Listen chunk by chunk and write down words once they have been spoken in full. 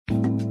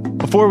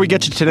Before we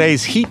get to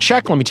today's Heat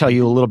Check, let me tell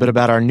you a little bit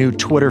about our new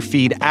Twitter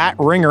feed at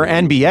Ringer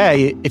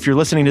NBA. If you're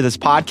listening to this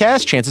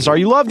podcast, chances are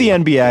you love the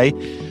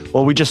NBA.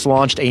 Well, we just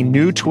launched a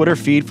new Twitter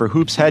feed for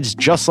hoops heads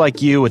just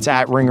like you. It's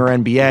at Ringer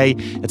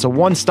NBA. It's a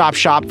one-stop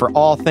shop for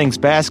all things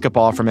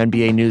basketball, from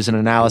NBA news and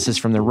analysis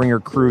from the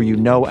Ringer crew you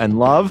know and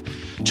love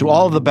to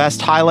all of the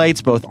best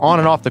highlights, both on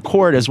and off the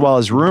court, as well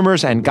as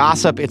rumors and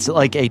gossip. It's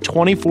like a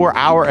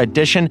 24-hour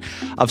edition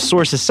of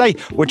Sources Say,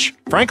 which,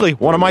 frankly,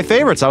 one of my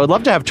favorites. I would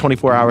love to have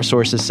 24-hour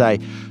Sources Say.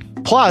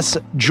 Plus,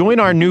 join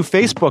our new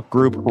Facebook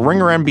group,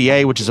 Ringer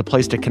NBA, which is a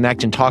place to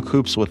connect and talk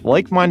hoops with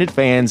like-minded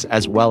fans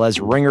as well as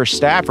Ringer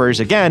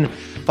staffers. Again,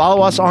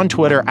 follow us on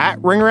Twitter at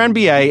Ringer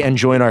NBA and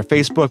join our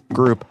Facebook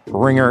group,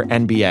 Ringer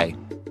NBA.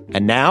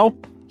 And now,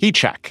 Heat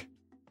Check.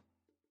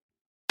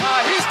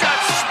 He's got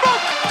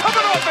smoke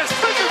coming off his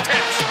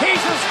fingertips.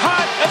 He's as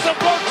hot as a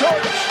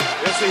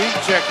blowtorch. It's a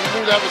Heat Check. You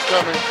knew that was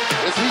coming.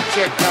 It's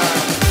Heat Check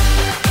time.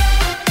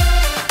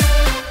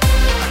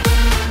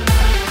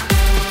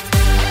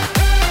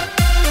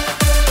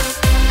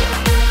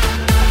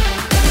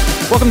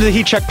 Welcome to the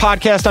Heat Check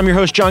podcast. I'm your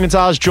host, John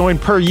Gonzalez,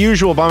 joined per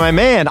usual by my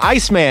man,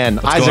 Iceman,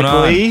 Isaac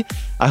Lee.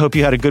 I hope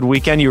you had a good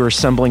weekend. You were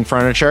assembling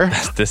furniture.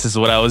 This is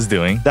what I was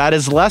doing. That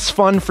is less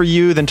fun for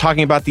you than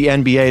talking about the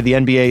NBA. The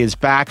NBA is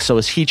back, so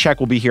as Heat Check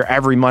will be here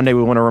every Monday,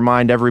 we want to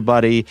remind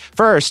everybody.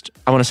 First,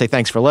 I want to say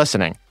thanks for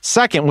listening.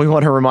 Second, we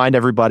want to remind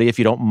everybody, if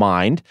you don't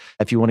mind,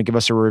 if you want to give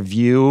us a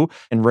review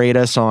and rate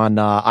us on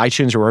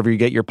iTunes or wherever you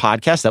get your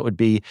podcast, that would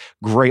be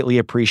greatly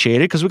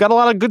appreciated because we got a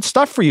lot of good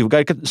stuff for you.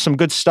 We've got some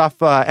good stuff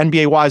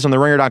NBA-wise on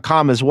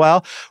theringer.com as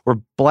well. We're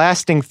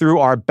blasting through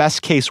our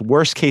best case,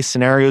 worst case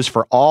scenarios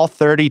for all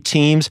 30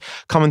 teams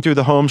coming through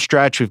the home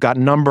stretch. We've got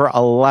number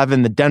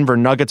 11, the Denver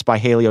Nuggets by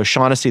Haley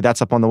O'Shaughnessy.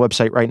 That's up on the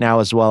website right now,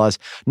 as well as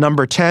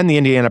number 10, the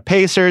Indiana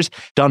Pacers,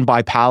 done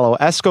by Paolo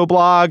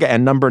Escoblog,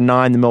 and number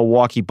 9, the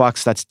Milwaukee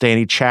Bucks. That's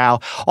Danny Chow.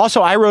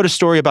 Also, I wrote a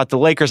story about the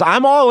Lakers.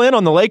 I'm all in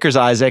on the Lakers,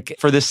 Isaac,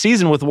 for this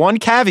season with one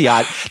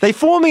caveat. They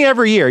fool me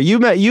every year. You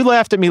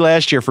laughed at me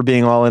last year for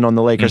being all in on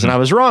the Lakers, and I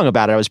was wrong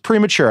about it. I was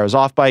premature. I was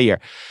off by a year.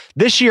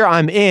 This year,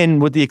 I'm in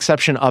with the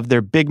exception of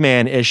their big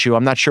man issue.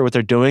 I'm not sure what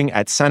they're doing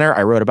at center.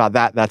 I wrote about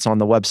that. That's on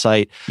the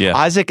website. Yeah.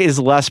 Isaac is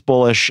less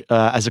bullish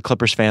as a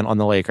Clippers fan on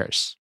the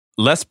Lakers.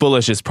 Less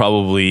bullish is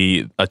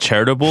probably a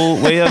charitable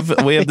way of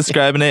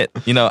describing it.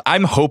 You know,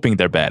 I'm hoping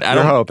they're bad. I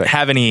don't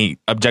have any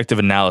objective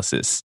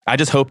analysis. I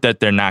just hope that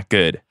they're not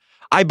good.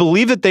 I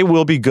believe that they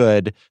will be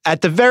good.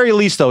 At the very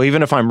least, though,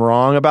 even if I'm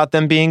wrong about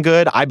them being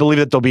good, I believe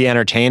that they'll be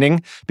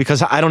entertaining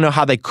because I don't know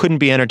how they couldn't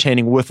be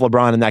entertaining with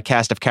LeBron and that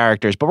cast of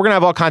characters. But we're going to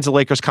have all kinds of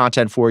Lakers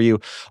content for you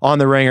on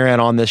The Ringer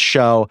and on this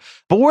show.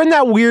 But we're in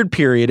that weird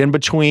period in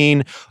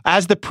between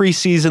as the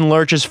preseason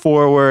lurches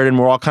forward and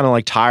we're all kind of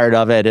like tired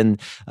of it. And,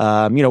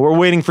 we're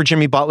waiting for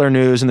Jimmy Butler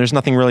news and there's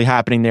nothing really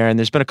happening there. And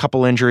there's been a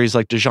couple injuries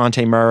like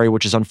DeJounte Murray,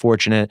 which is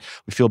unfortunate.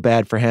 We feel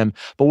bad for him.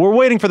 But we're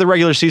waiting for the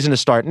regular season to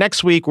start.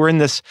 Next week, we're in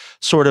this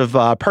sort of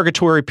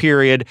purgatory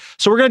period.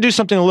 So we're going to do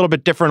something a little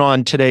bit different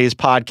on today's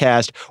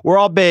podcast. We're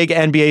all big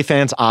NBA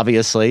fans,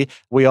 obviously.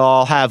 We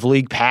all have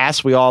League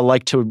Pass. We all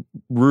like to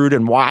root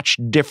and watch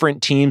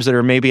different teams that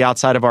are maybe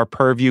outside of our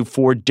purview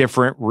for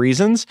different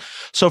reasons.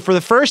 So for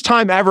the first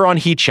time ever on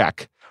Heat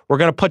Check, we're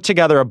going to put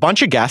together a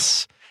bunch of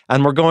guests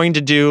and we're going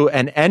to do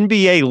an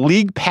NBA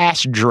League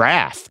Pass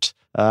draft.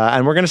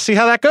 And we're going to see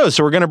how that goes.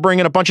 So we're going to bring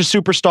in a bunch of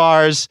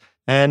superstars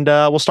and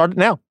we'll start it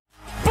now.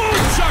 Boom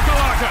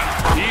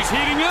shakalaka! He's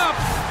heating up!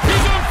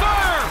 He's on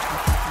fire!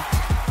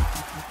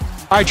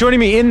 All right, joining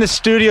me in the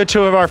studio,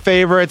 two of our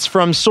favorites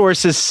from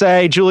Sources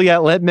Say,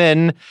 Juliet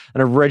Litman,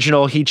 an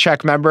original Heat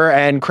Check member,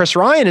 and Chris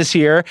Ryan is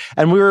here.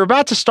 And we were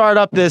about to start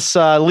up this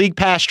League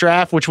Pass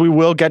draft, which we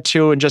will get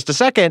to in just a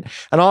second.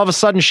 And all of a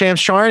sudden, Shams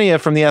Charania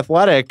from The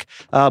Athletic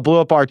blew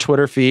up our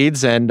Twitter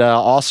feeds and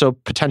also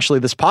potentially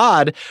this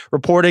pod,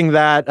 reporting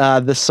that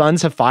the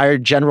Suns have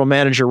fired general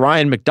manager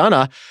Ryan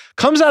McDonough.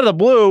 Comes out of the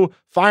blue,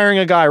 firing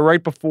a guy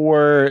right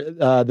before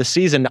the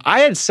season. I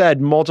had said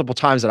multiple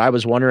times that I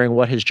was wondering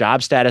what his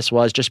job status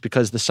was just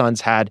because the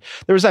Suns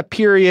there was that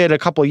period a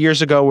couple of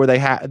years ago where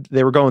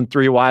they were going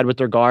 3 wide with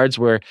their guards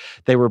where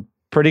they were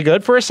pretty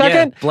good for a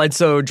second. Yeah,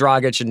 Bledsoe,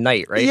 Dragic, and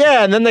Knight, right?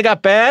 Yeah, and then they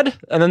got bad,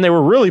 and then they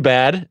were really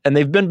bad, and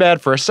they've been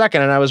bad for a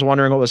second, and I was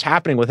wondering what was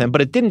happening with him,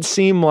 but it didn't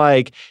seem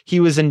like he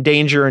was in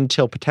danger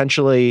until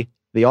potentially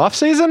the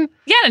offseason.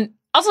 Yeah, and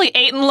also,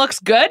 Ayton looks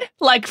good.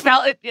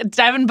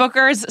 Devin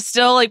Booker's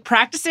still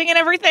practicing and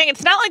everything.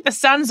 It's not like the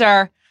Suns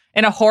are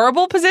in a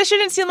horrible position.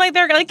 It seemed like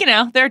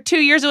they're 2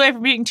 years away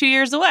from being 2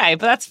 years away,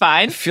 but that's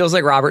fine. It feels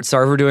like Robert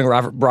Sarver doing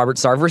Robert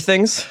Sarver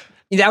things.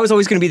 That was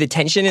always going to be the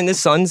tension in the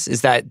Suns,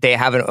 is that they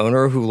have an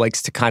owner who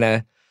likes to kind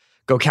of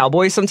go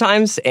Cowboys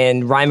sometimes.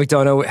 And Ryan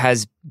McDonough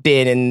has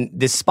been in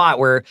this spot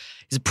where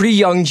he's a pretty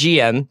young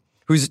GM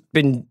who's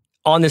been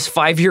on this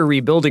 5-year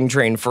rebuilding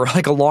train for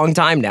a long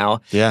time now.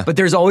 Yeah. But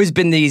there's always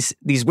been these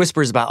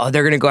whispers about,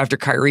 they're going to go after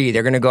Kyrie.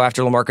 They're going to go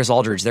after LaMarcus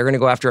Aldridge. They're going to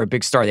go after a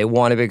big star. They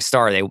want a big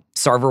star.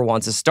 Sarver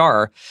wants a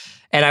star.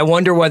 And I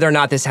wonder whether or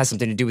not this has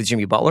something to do with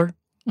Jimmy Butler.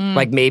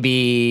 Like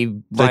maybe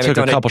they took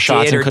a couple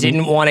shots or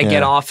didn't want to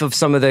get off of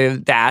some of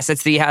the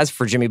assets that he has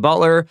for Jimmy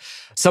Butler.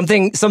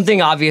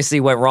 Something obviously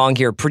went wrong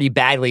here pretty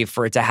badly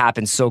for it to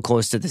happen so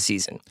close to the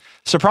season.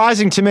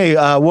 Surprising to me,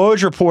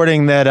 Woj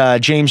reporting that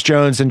James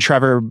Jones and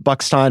Trevor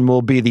Buckstein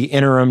will be the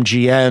interim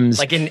GMs.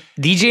 Like in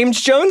the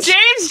James Jones?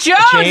 James Jones,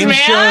 James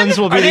man! Jones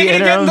will be Are they the going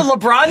to get interim. in the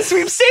LeBron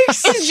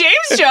sweepstakes? Is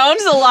James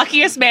Jones the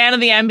luckiest man in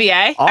the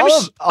NBA?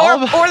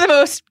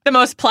 Or the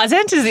most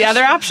pleasant is the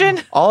other option?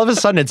 All of a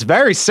sudden, it's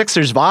very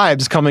Sixers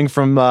vibes coming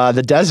from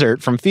the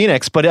desert, from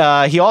Phoenix.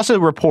 But he also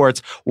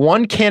reports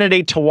one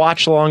candidate to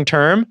watch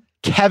long-term,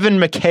 Kevin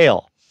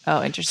McHale.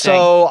 Oh, interesting.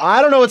 So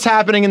I don't know what's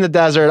happening in the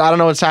desert. I don't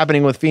know what's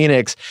happening with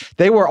Phoenix.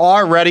 They were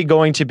already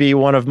going to be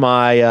one of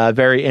my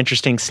very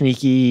interesting,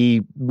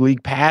 sneaky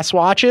league pass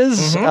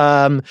watches.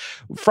 Front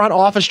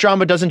office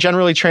drama doesn't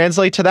generally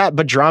translate to that,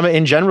 but drama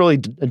in general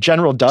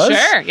does.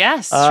 Sure,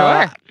 yes,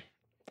 sure.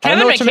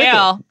 Kevin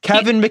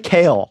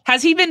McHale.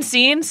 Has he been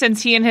seen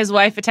since he and his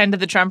wife attended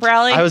the Trump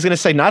rally? I was going to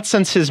say, not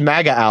since his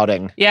MAGA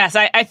outing. Yes,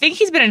 I think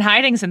he's been in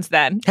hiding since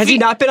then. Has he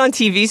not been on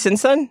TV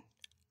since then?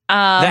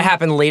 That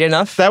happened late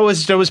enough? That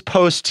was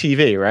post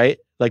TV, right?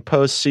 Like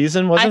post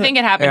season, wasn't it? I think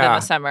it happened in the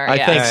summer.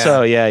 I think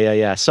so.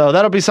 Yeah. So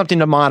that'll be something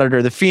to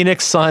monitor. The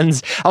Phoenix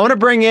Suns. I want to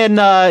bring in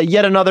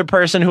yet another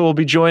person who will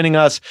be joining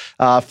us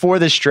for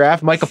this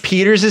draft. Micah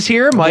Peters is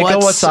here. Micah,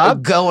 what's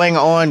up? Going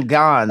on,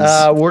 Gons?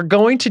 We're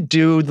going to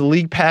do the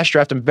League Pass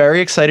draft. I'm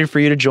very excited for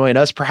you to join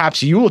us.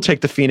 Perhaps you will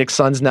take the Phoenix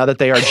Suns now that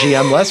they are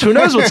GM-less. Who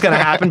knows what's going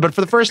to happen? But for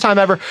the first time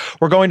ever,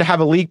 we're going to have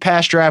a League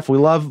Pass draft. We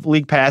love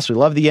League Pass. We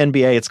love the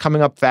NBA. It's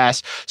coming up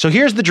fast. So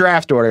here's the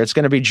draft order. It's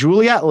going to be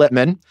Juliet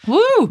Litman.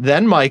 Woo!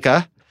 Then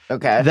Micah.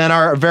 Okay. Then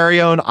our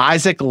very own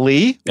Isaac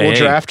Lee will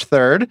draft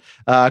third.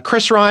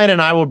 Chris Ryan and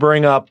I will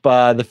bring up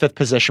the fifth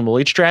position. We'll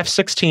each draft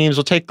 6 teams.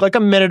 We'll take like a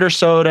minute or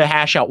so to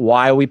hash out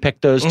why we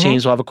picked those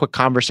teams. We'll have a quick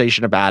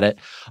conversation about it.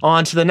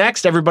 On to the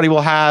next. Everybody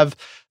will have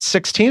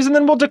 6 teams, and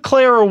then we'll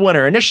declare a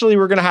winner. Initially,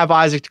 we're going to have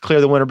Isaac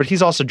declare the winner, but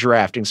he's also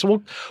drafting.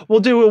 So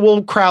we'll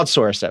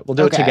crowdsource it. We'll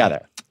do it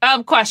together.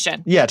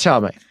 Question. Yeah,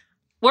 tell me.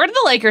 Where do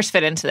the Lakers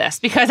fit into this?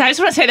 Because I just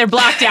want to say they're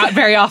blocked out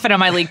very often on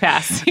my League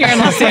Pass here in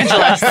Los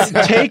Angeles.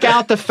 Take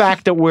out the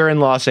fact that we're in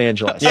Los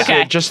Angeles.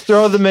 Okay. So just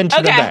throw them into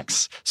the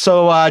mix.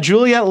 So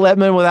Juliet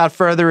Litman, without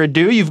further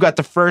ado, you've got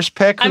the first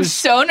pick. I'm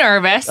so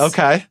nervous.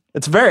 Okay.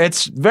 It's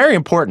very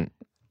important.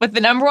 With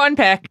the number 1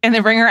 pick in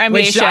the Ringer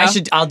NBA show.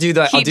 I'll do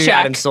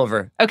Adam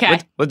Silver. Okay.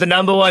 With the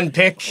number 1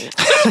 pick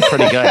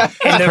Pretty good.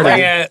 in the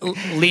Ringer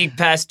League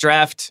Pass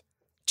draft,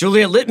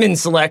 Juliet Litman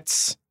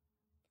selects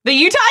the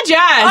Utah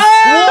Jazz.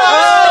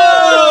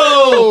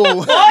 Oh!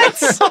 What?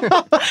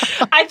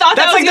 I thought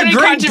that was going to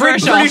be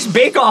controversial. British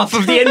Bake Off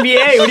of the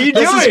NBA. What are you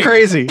doing? This is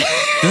crazy.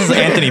 This is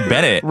Anthony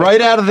Bennett.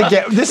 Right out of the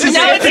gate. This is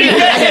Anthony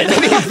Bennett.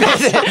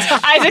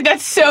 Isaac,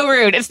 that's so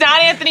rude. It's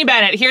not Anthony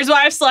Bennett. Here's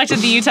why I've selected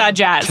the Utah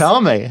Jazz. Tell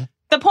me.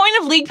 The point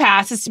of League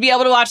Pass is to be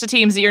able to watch the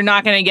teams that you're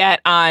not going to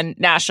get on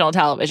national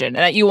television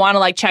and that you want to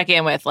like check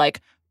in with like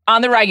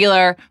on the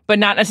regular, but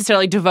not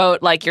necessarily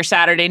devote like your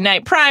Saturday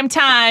night prime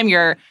time,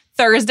 your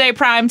Thursday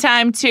prime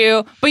time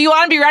too, but you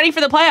want to be ready for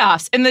the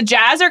playoffs. And the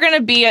Jazz are going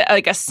to be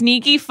a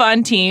sneaky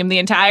fun team the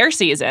entire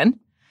season.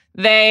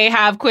 They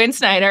have Quinn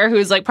Snyder,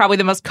 who's like probably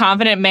the most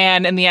confident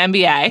man in the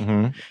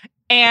NBA.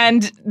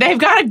 And they've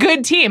got a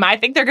good team. I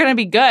think they're going to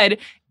be good.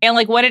 And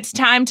like when it's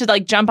time to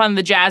like jump on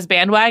the Jazz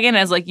bandwagon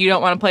as like you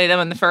don't want to play them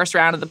in the first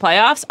round of the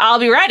playoffs, I'll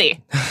be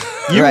ready.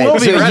 You will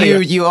be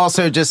ready. You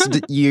also just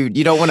you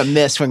don't want to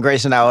miss when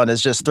Grayson Allen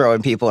is just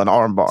throwing people in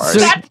arm bars. So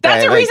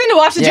that's a reason to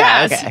watch the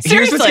Jazz. Okay.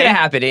 Here's what's going to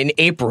happen in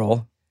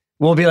April.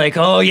 We'll be like,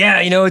 oh,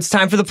 yeah, it's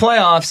time for the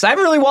playoffs. I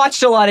haven't really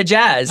watched a lot of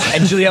Jazz.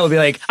 And Juliet will be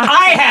like,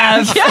 I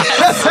have.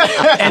 Yes.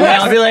 And then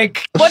I'll be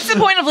like, what's the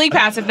point of League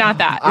Pass if not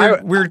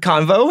that? Weird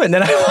convo. And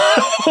then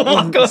I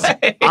walk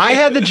away. I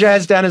had the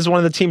Jazz down as one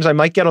of the teams I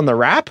might get on the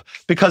rap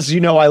because,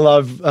 I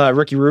love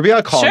Ricky Rubio.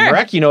 I call him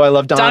Rick. I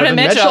love Donovan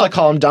Mitchell. I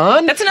call him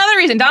Don. That's another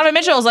reason. Donovan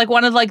Mitchell is like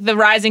one of like the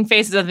rising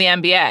faces of the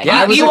NBA.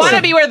 Yeah, you want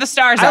to be where the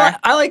stars are.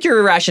 I like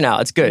your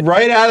rationale. It's good.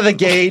 Right out of the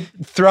gate,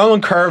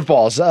 throwing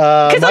curveballs.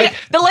 Because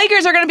the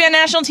Lakers are going to be on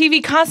national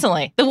TV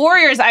constantly. The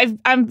Warriors,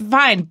 I'm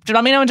fine.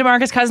 Let me know when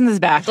DeMarcus Cousins is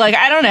back. Like,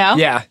 I don't know.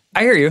 Yeah,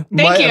 I hear you.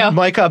 Thank you.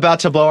 Micah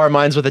about to blow our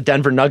minds with a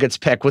Denver Nuggets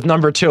pick with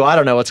number 2. I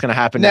don't know what's going to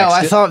happen next. No,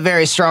 I thought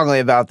very strongly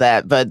about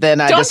that, but then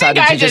I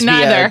decided to just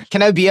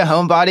can I be a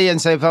homebody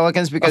and say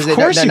Pelicans because they're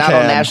not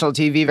on national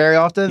TV very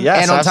often?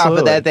 Yes, and on absolutely. top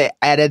of that, they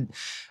added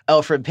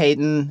Elfrid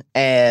Payton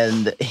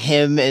and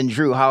him and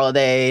Drew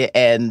Holiday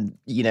and,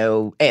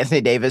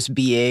 Anthony Davis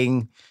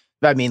being,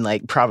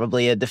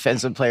 probably a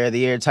defensive player of the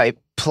year type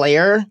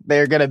player.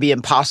 They're going to be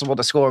impossible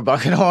to score a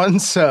bucket on.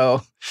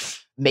 So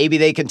maybe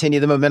they continue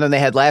the momentum they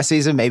had last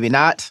season, maybe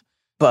not.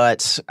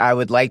 But I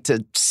would like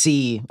to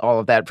see all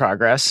of that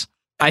progress.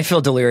 I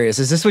feel delirious.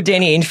 Is this what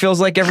Danny Ainge feels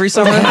like every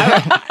summer?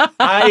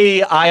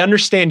 I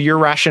understand your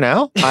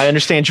rationale. I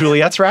understand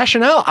Juliet's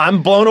rationale.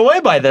 I'm blown away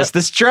by this.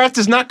 This draft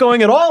is not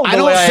going at all. I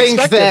don't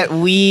think that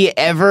we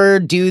ever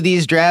do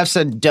these drafts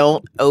and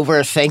don't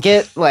overthink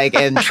it,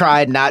 and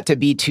try not to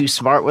be too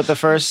smart with the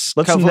first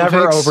Let's couple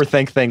never of picks.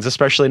 overthink things,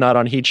 especially not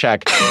on Heat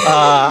Check.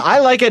 I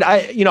like it.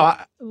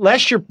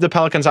 Last year, the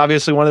Pelicans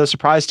obviously one of the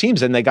surprise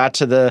teams, and they got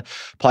to the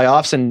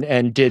playoffs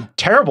and did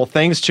terrible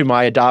things to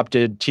my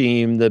adopted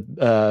team,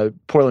 the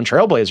Portland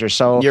Trailblazers.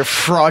 So your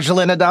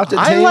fraudulent adopted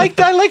team.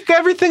 I like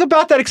everything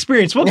about that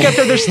experience. We'll get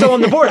there. They're still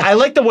on the board. I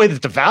like the way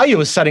that the value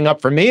is setting up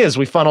for me as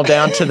we funnel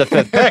down to the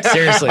 5th pick.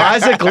 Seriously.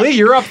 Isaac Lee,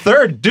 you're up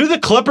 3rd. Do the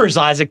Clippers,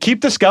 Isaac.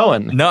 Keep this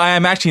going. No, I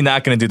am actually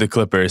not going to do the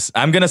Clippers.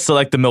 I'm going to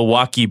select the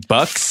Milwaukee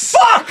Bucks.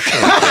 Fuck!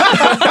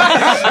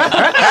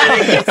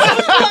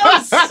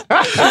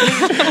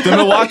 The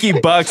Milwaukee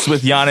Bucks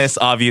with Giannis,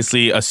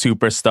 obviously a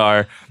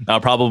superstar,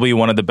 probably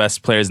one of the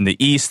best players in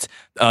the East.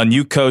 A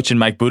new coach in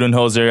Mike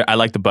Budenholzer. I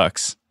like the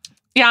Bucks.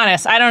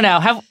 Giannis, I don't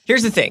know.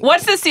 Here's the thing.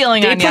 What's the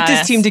ceiling on Giannis? They put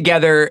this team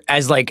together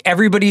as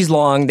everybody's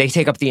long. They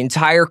take up the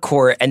entire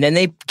court, and then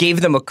they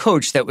gave them a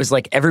coach that was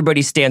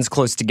everybody stands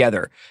close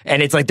together.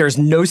 And it's there's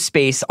no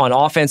space on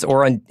offense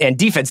or on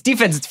defense.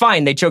 Defense, it's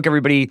fine. They choke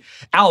everybody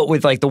out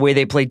with the way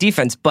they play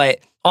defense. But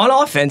on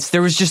offense,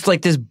 there was just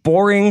this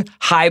boring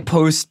high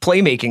post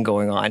playmaking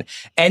going on.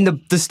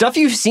 And the stuff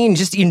you've seen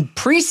just in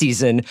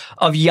preseason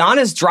of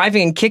Giannis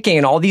driving and kicking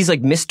and all these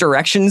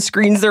misdirection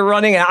screens they're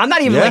running. And I'm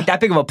not even that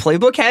big of a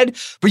playbook head,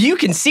 but you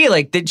can see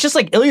just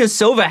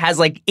Ilyasova has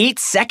 8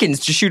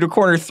 seconds to shoot a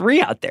corner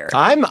 3 out there.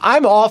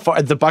 I'm all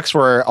for the Bucks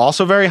were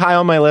also very high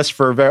on my list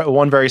for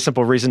one very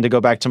simple reason to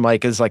go back to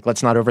Mike is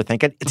let's not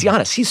overthink it. It's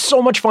Giannis. He's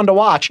so much fun to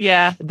watch.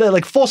 Yeah.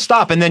 Full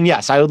stop. And then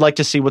yes, I would like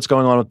to see what's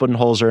going on with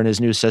Budenholzer and his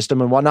new system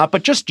and whatnot,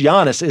 but just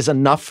Giannis is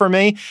enough for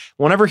me.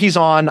 Whenever he's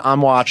on, I'm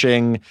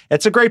watching.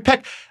 It's a great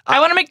pick. I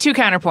want to make 2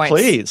 counterpoints.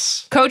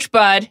 Please. Coach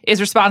Bud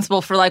is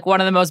responsible for one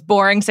of the most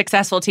boring,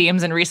 successful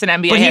teams in recent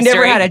NBA history. But he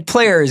never had a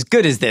player as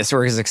good as this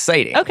or as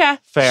exciting. Okay.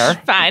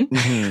 Fair. Fine.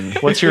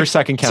 What's your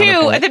second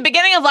counterpoint? 2, at the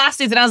beginning of last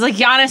season, I was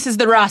Giannis is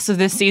the Russ of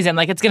this season.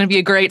 It's going to be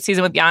a great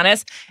season with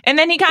Giannis. And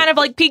then he kind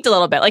of peaked a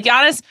little bit.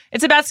 Giannis,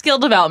 it's about skill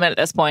development at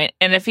this point.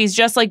 And if he's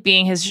just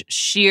being his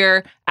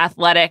sheer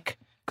athletic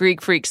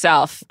Greek freak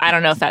self, I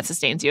don't know if that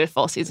sustains you a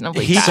full season of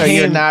league pass. So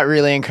you're not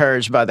really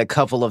encouraged by the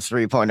couple of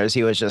 3-pointers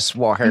he was just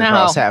walking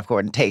across half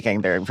court and taking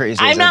during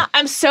preseason?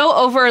 I'm so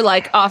over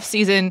off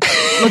season.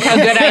 Look how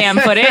good I am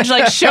footage.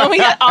 Show me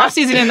that off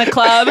season in the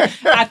club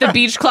at the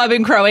beach club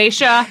in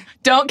Croatia.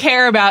 Don't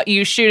care about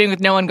you shooting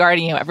with no one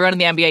guarding you. Everyone in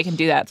the NBA can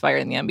do that. That's why you're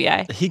in the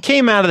NBA. He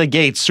came out of the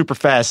gate super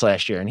fast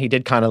last year, and he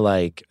did kind of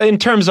in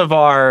terms of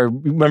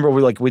remember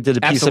we did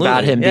a piece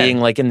about him being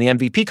in the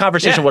MVP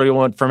conversation. What do we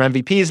want from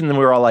MVPs? And then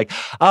we were all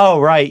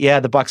oh, right, yeah,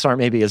 the Bucks aren't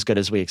maybe as good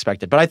as we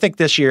expected. But I think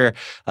this year,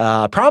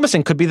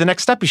 promising could be the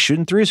next step. He's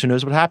shooting threes. Who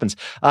knows what happens?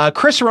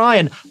 Chris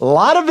Ryan, a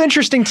lot of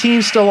interesting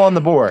teams still on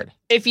the board.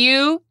 If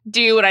you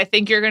do what I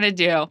think you're going to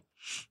do,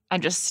 I'm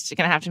just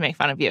going to have to make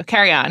fun of you.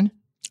 Carry on.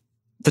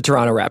 The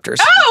Toronto Raptors.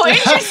 Oh,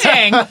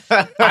 interesting.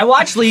 I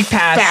watch League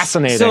Pass.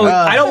 Fascinating. So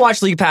I don't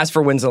watch League Pass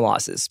for wins and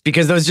losses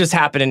because those just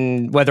happen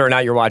in whether or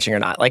not you're watching or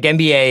not.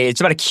 NBA, it's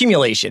about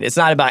accumulation. It's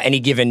not about any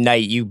given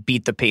night you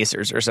beat the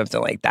Pacers or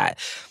something like that.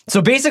 So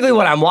basically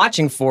what I'm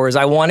watching for is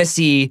I want to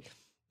see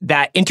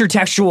that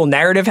intertextual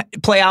narrative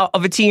play out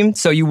of a team.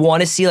 So you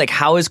want to see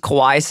how is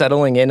Kawhi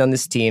settling in on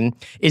this team?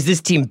 Is this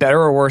team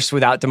better or worse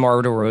without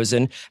DeMar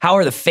DeRozan? How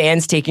are the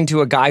fans taking to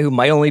a guy who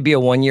might only be a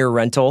 1-year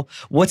rental?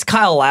 What's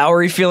Kyle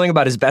Lowry feeling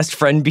about his best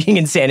friend being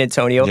in San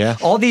Antonio? Yeah.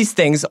 All these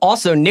things.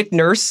 Also, Nick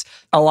Nurse,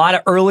 a lot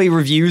of early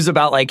reviews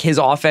about his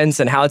offense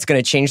and how it's going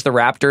to change the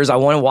Raptors. I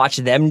want to watch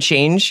them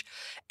change.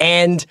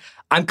 And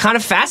I'm kind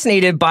of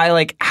fascinated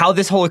by how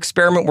this whole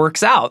experiment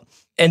works out.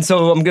 And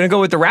so I'm going to go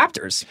with the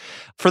Raptors.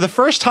 For the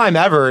first time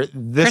ever,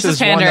 this Chris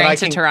is one that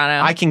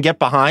I can get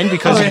behind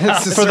because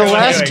for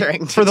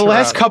the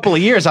last couple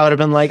of years, I would have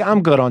been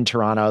I'm good on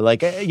Toronto.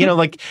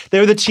 They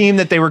were the team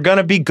that they were going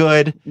to be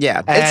good.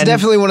 Yeah, it's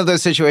definitely one of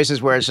those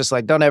situations where it's just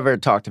don't ever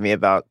talk to me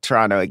about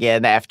Toronto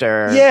again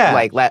after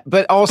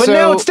but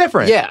now it's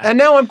different. Yeah. And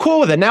now I'm cool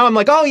with it. Now I'm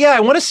oh yeah,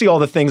 I want to see all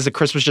the things that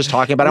Chris was just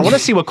talking about. I want to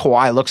see what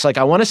Kawhi looks like.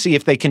 I want to see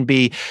if they can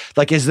be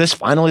is this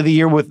finally the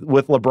year with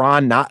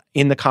LeBron not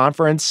in the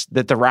conference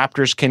that the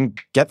Raptors can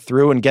get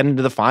through and get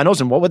into the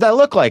finals, and what would that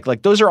look like?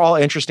 Those are all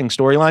interesting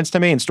storylines to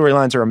me, and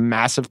storylines are a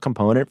massive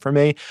component for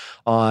me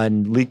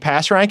on League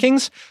Pass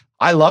rankings.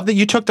 I love that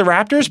you took the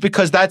Raptors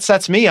because that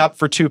sets me up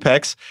for 2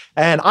 picks,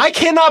 and I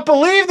cannot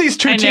believe these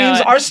 2 teams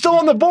are still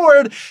on the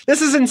board.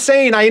 This is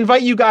insane. I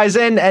invite you guys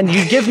in, and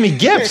you give me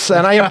gifts,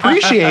 and I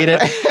appreciate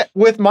it.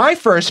 With my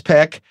first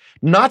pick,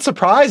 Not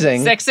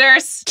surprising.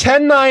 Sixers.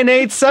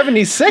 10-9-8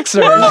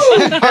 76ers.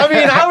 I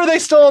mean, how are they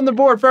still on the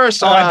board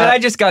first? I bet I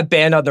just got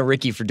banned on the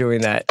Ricky for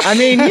doing that. I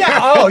mean, yeah.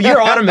 Oh,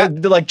 you're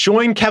automatic. Like,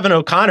 join Kevin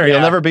O'Connor.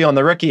 You'll never be on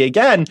the Ricky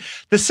again.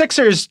 The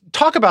Sixers,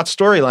 talk about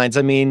storylines.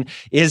 I mean,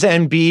 is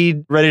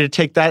Embiid ready to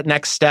take that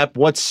next step?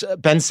 What's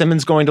Ben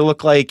Simmons going to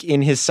look like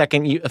in his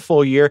second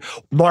full year?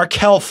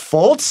 Markelle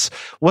Fultz,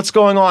 what's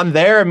going on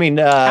there? I mean,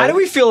 how do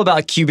we feel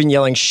about Cuban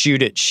yelling,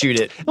 shoot it, shoot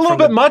it? A little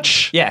bit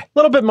much. Yeah. A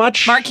little bit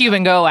much. Mark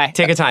Cuban, go away.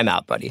 Take a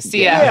timeout, buddy.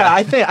 See ya. Yeah,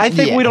 I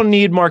think we don't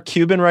need Mark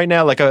Cuban right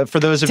now. Like, for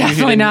those of you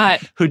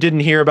who didn't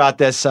hear about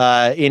this,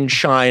 in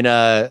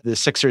China, the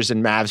Sixers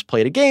and Mavs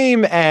played a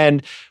game,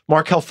 and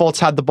Markelle Fultz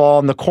had the ball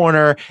in the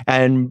corner,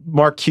 and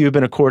Mark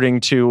Cuban, according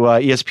to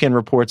ESPN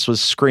reports,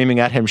 was screaming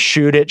at him,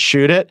 shoot it,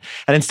 shoot it.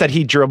 And instead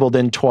he dribbled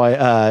in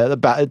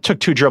took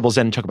 2 dribbles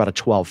in and took about a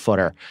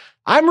 12-footer.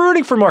 I'm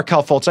rooting for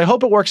Markelle Fultz. I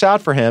hope it works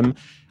out for him.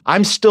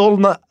 I'm still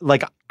not,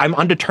 like, I'm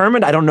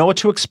undetermined. I don't know what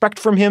to expect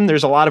from him.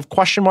 There's a lot of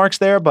question marks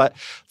there, but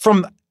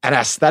from an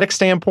aesthetic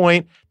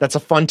standpoint, that's a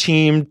fun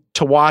team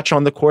to watch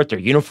on the court. Their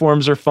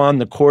uniforms are fun.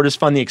 The court is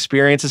fun. The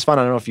experience is fun.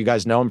 I don't know if you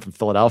guys know, I'm from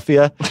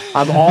Philadelphia.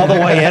 I'm all the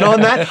way in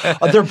on that.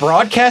 Their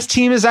broadcast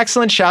team is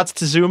excellent. Shouts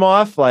to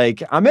Zumoff.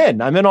 Like, I'm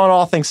in on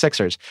all things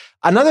Sixers.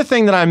 Another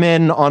thing that I'm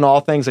in on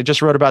all things, I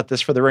just wrote about this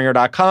for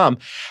TheRinger.com.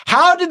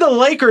 How did the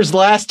Lakers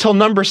last till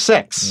number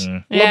 6?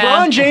 Yeah.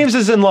 LeBron James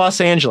is in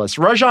Los Angeles.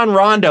 Rajon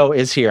Rondo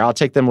is here. I'll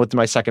take them with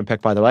my second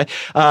pick, by the way.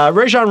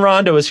 Rajon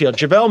Rondo is here.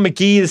 JaVale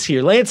McGee is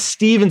here. Lance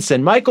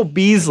Stevenson, Michael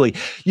Beasley.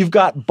 You've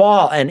got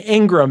Ball and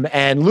Ingram,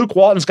 and Luke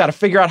Walton's got to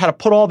figure out how to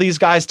put all these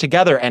guys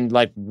together. And,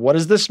 like, what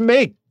does this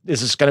make? Is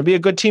this going to be a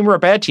good team or a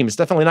bad team? It's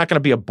definitely not going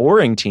to be a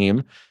boring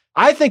team.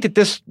 I think that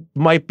this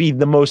might be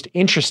the most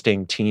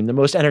interesting team, the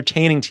most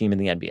entertaining team in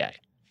the NBA.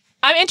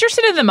 I'm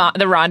interested in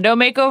the Rondo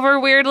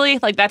makeover, weirdly.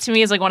 Like, that to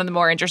me is like one of the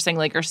more interesting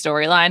Lakers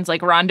storylines.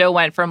 Like, Rondo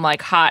went from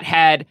like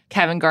hothead,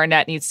 Kevin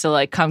Garnett needs to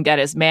like come get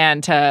his man,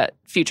 to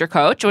future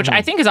coach, which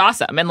I think is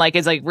awesome and like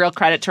is like real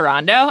credit to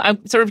Rondo.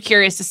 I'm sort of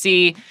curious to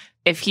see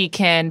if he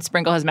can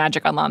sprinkle his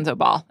magic on Lonzo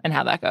Ball and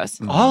how that goes.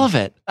 All of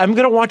it. I'm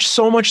going to watch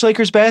so much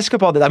Lakers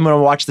basketball that I'm going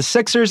to watch the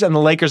Sixers and the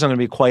Lakers. I'm going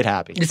to be quite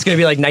happy. It's going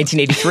to be like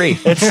 1983.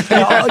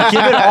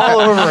 Give it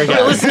all over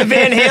again. Listen to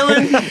Van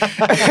Halen.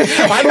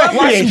 I love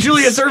watching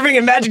Julius Erving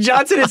and Magic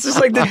Johnson. It's just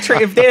like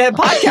if they had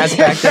podcasts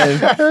back then.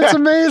 It's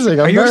amazing.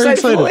 Are you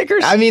excited for the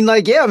Lakers? I mean,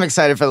 like, yeah, I'm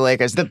excited for the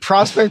Lakers. The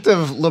prospect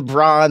of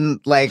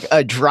LeBron, like,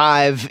 a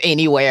drive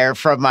anywhere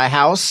from my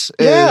house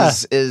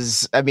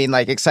is I mean,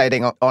 like,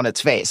 exciting on its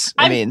face.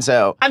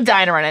 I'm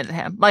dying to run into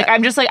him. Like,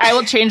 I'm just like, I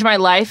will change my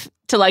life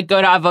to like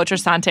go to A Votre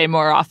Sante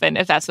more often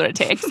if that's what it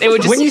takes. It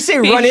would just when you say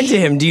run into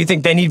him, do you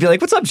think then he'd be like,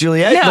 "What's up,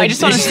 Juliet?" No, like, I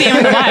just want to see him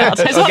in the wild.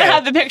 I just want to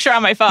have the picture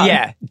on my phone.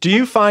 Yeah. Do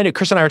you find it?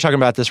 Chris and I were talking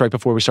about this right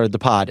before we started the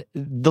pod.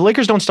 The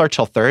Lakers don't start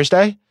till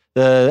Thursday.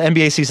 The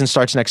NBA season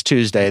starts next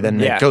Tuesday, then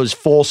it goes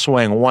full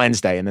swing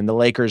Wednesday, and then the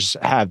Lakers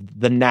have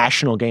the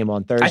national game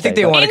on Thursday. I think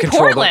they want to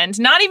control Portland,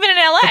 not even in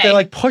LA. But they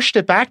like pushed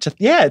it back to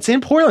it's in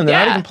Portland. They're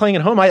not even playing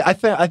at home. I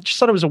just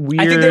thought it was a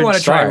weird. I think they want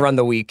to start. try and run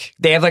the week.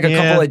 They have like a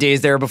couple of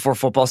days there before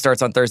football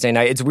starts on Thursday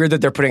night. It's weird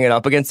that they're putting it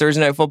up against Thursday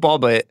night football,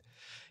 but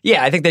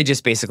yeah, I think they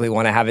just basically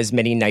want to have as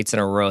many nights in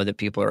a row that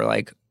people are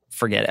like,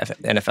 forget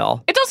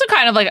NFL. It's also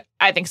kind of like,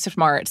 I think,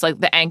 smart. It's like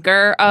the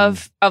anchor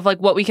of like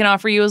what we can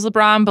offer you as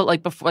LeBron, but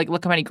like before, like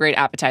look how many great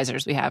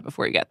appetizers we have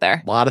before you get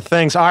there. A lot of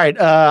things. All right,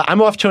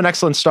 I'm off to an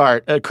excellent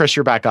start. Chris,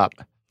 you're back up.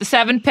 The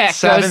 7th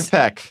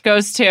pick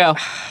goes to.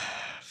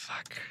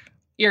 Fuck.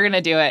 You're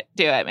gonna do it.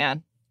 Do it,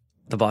 man.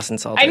 The Boston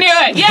Celtics. I knew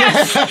it.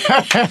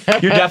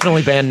 Yes. You're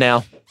definitely banned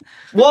now.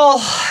 Well,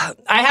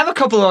 I have a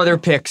couple of other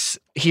picks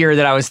here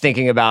that I was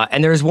thinking about,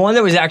 and there's one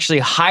that was actually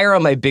higher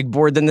on my big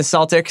board than the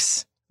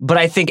Celtics. But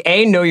I think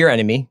A, know your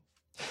enemy.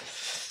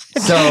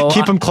 So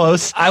keep them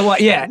close.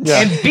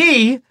 And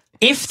B,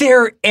 if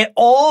there at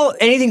all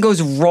anything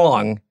goes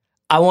wrong,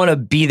 I want to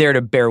be there to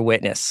bear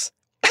witness.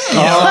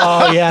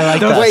 Oh yeah, I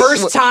like that. The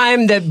first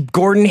time that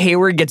Gordon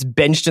Hayward gets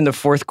benched in the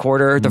fourth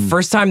quarter, the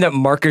first time that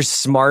Marcus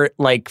Smart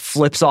like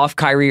flips off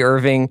Kyrie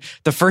Irving,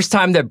 the first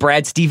time that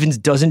Brad Stevens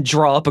doesn't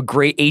draw up a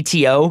great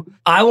ATO,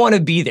 I want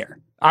to be there.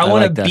 I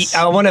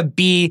want to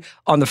be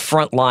on the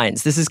front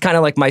lines. This is kind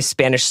of like my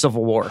Spanish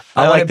Civil War.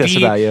 I like this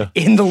about you.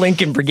 In the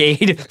Lincoln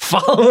Brigade,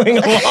 following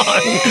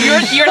along.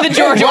 You're the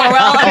George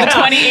Orwell of the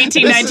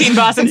 2018-19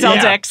 Boston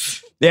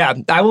Celtics. Yeah,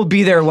 I will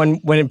be there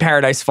when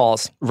Paradise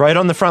falls. Right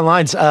on the front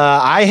lines.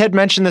 I had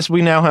mentioned this.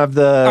 We now have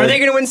the. Are they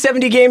going to win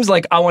 70 games?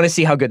 Like, I want to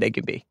see how good they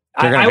can be.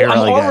 I'm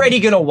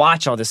already going to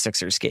watch all the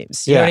Sixers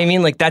games. You know what I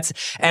mean? Like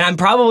and I'm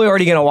probably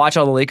already going to watch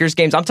all the Lakers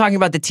games. I'm talking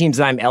about the teams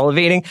that I'm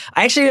elevating.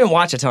 I actually didn't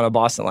watch a ton of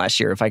Boston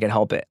last year if I could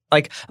help it.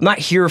 Like, I'm not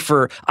here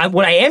for,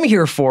 what I am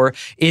here for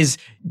is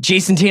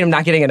Jason Tatum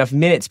not getting enough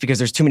minutes because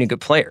there's too many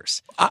good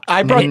players.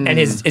 And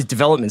his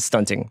development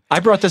stunting. I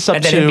brought this up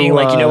and then him being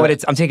like, you know what?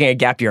 I'm taking a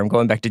gap year. I'm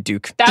going back to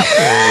Duke.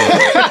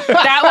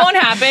 That won't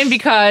happen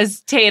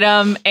because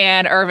Tatum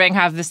and Irving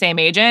have the same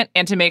agent.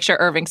 And to make sure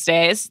Irving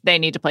stays, they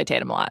need to play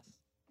Tatum a lot.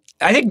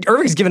 I think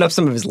Irving's given up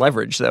some of his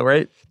leverage, though,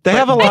 right? They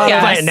have a lot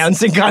by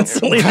announcing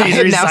constantly that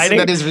he's resigning.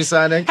 That he's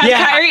resigning. Has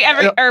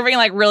Kyrie Irving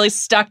like really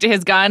stuck to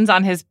his guns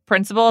on his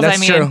principles?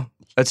 That's true.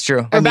 That's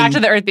true. We're back to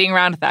the earth being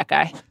round with that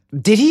guy.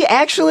 Did he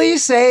actually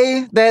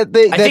say that?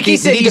 I think he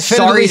said he's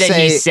sorry that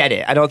he said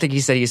it. I don't think he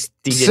said he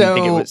didn't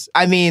think it was.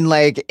 I mean,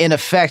 like, in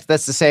effect,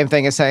 that's the same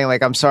thing as saying,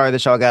 like, I'm sorry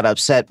that y'all got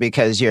upset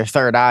because your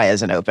third eye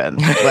isn't open.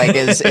 Like,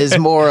 is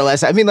more or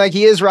less. I mean, like,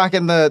 he is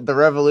rocking the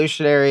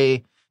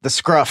revolutionary, the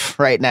scruff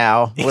right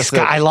now.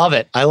 I love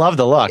it. I love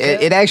the look.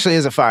 It actually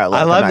is a fire look.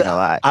 I'm not gonna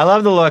lie. I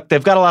love the look.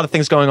 They've got a lot of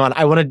things going on.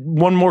 I wanted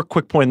one more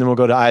quick point, and then we'll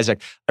go to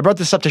Isaac. I brought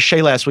this up to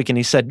Shay last week, and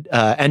he said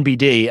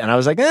NBD, and I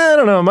was like, I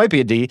don't know, it might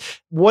be a D.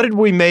 What did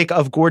we make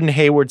of Gordon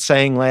Hayward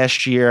saying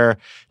last year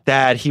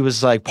that he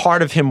was like,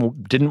 part of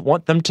him didn't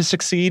want them to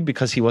succeed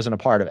because he wasn't a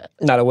part of it?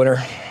 Not a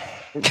winner.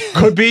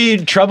 Could be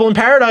trouble in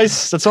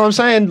paradise. That's all I'm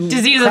saying.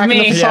 Disease of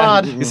me.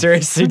 Yeah.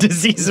 Seriously,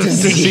 disease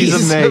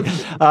of me.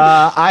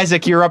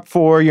 Isaac, you're up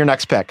for your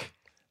next pick.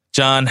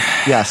 John.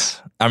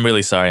 Yes. I'm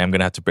really sorry. I'm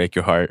going to have to break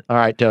your heart. All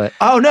right, do it.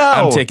 Oh, no.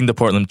 I'm taking the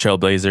Portland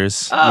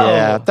Trailblazers. Oh.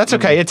 Yeah, that's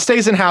okay. It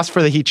stays in-house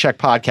for the Heat Check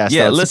podcast.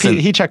 Yeah, though. listen.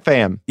 Heat Check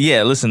fam.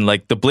 Yeah, listen,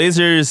 like the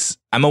Blazers,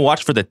 I'm going to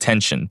watch for the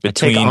tension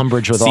between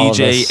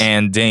CJ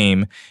and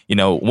Dame. You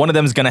know, one of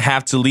them is going to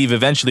have to leave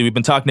eventually. We've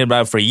been talking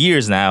about it for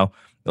years now.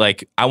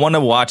 Like, I want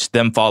to watch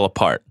them fall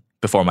apart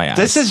before my eyes.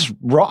 This is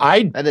raw.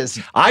 I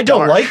don't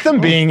dark. like them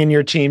being in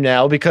your team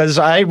now because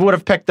I would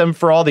have picked them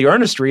for all the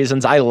earnest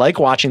reasons. I like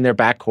watching their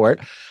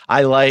backcourt.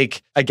 I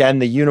like, again,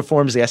 the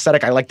uniforms, the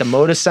aesthetic. I like the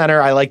Moda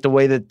Center. I like the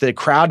way that the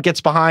crowd gets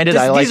behind it.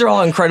 These are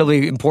all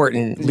incredibly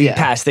important league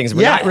pass things.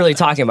 We're not really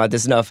talking about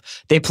this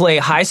enough. They play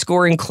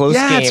high-scoring, close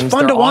games. It's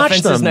fun to watch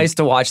them. Their offense is nice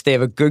to watch. They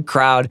have a good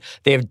crowd.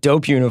 They have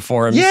dope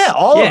uniforms. Yeah,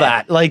 all of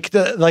that. Like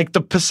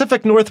the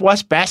Pacific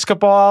Northwest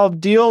basketball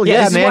deal.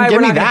 Yeah, this man, is why give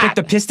we're me not going to that.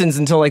 pick the Pistons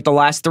until like the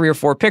last 3 or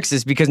 4 picks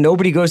is because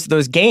nobody goes to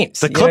those games.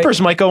 The Clippers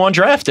might go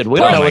undrafted.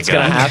 We don't know what's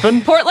going to happen.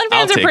 Portland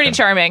fans are pretty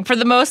charming. For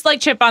the most like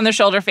chip on their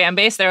shoulder fan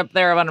base,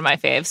 they're one of my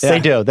faves. They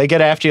do. They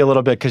get after you a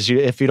little bit because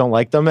if you don't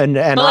like them. And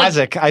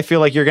Isaac, I feel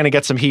like you're going to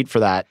get some heat for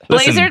that.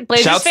 Listen,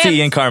 Blazers shouts fans. to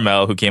Ian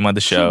Carmel who came on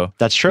the show.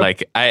 That's true.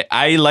 Like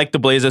I like the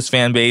Blazers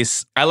fan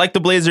base. I like the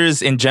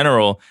Blazers in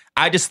general.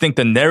 I just think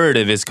the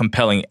narrative is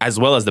compelling as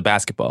well as the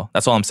basketball.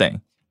 That's all I'm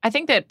saying. I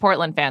think that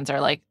Portland fans are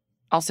like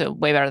also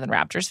way better than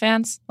Raptors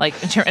fans. Like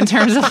in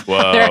terms of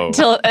Whoa.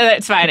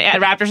 It's fine.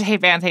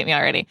 Raptors fans hate me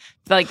already.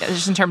 Like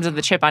just in terms of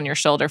the chip on your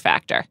shoulder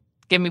factor.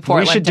 Give me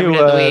Portland. We should do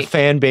a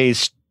fan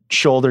base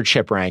shoulder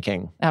chip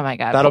ranking. Oh my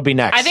God. That'll be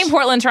next. I think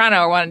Portland, Toronto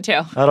are 1 and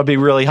 2. That'll be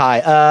really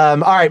high. All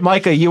right,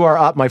 Micah, you are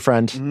up, my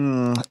friend.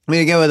 I'm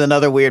gonna go with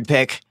another weird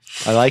pick.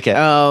 I like it.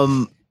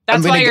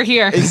 That's why you're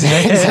here.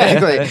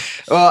 Exactly.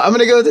 Well, I'm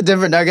going to go with the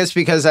Denver Nuggets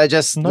because I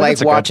just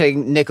like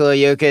watching Nikola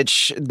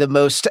Jokic, the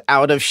most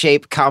out of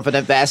shape,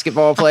 competent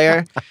basketball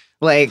player,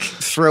 like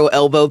throw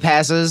elbow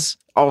passes.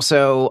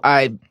 Also,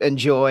 I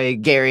enjoy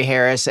Gary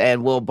Harris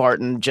and Will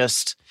Barton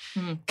just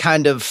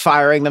kind of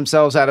firing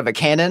themselves out of a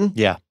cannon.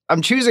 Yeah.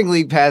 I'm choosing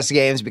League Pass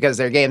games because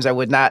they're games I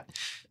would not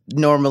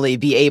normally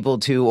be able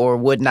to or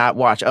would not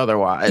watch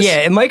otherwise. Yeah,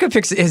 and Micah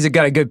has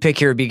got a good pick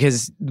here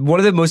because one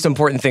of the most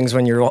important things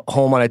when you're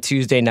home on a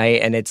Tuesday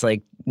night and it's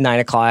like 9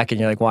 o'clock and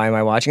you're like, why am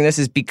I watching this?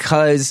 Is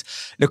because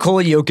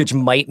Nikola Jokic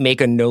might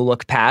make a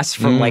no-look pass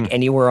from like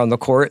anywhere on the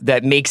court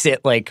that makes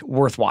it like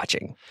worth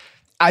watching.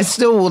 I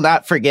still will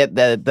not forget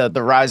the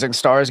Rising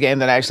Stars game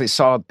that I actually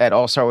saw at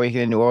All-Star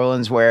Weekend in New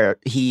Orleans where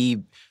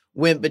he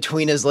went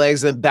between his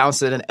legs and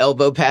bounced it and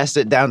elbow passed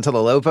it down to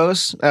the low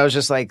post. I was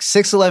just like,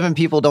 6'11"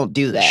 people don't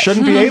do that.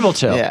 Shouldn't be able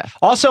to. Yeah.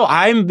 Also,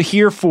 I'm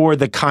here for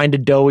the kind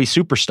of doughy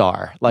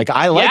superstar. Like,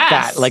 I like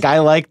that. Like, I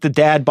like the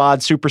dad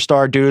bod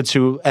superstar dudes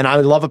and I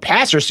love a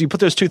passer. So you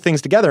put those two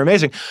things together.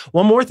 Amazing.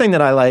 One more thing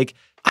that I like,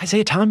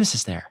 Isaiah Thomas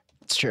is there.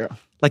 It's true.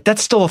 Like,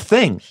 that's still a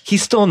thing.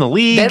 He's still in the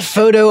league. That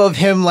photo of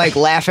him, like,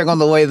 laughing on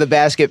the way to the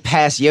basket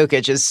past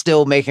Jokic is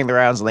still making the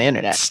rounds on the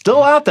internet.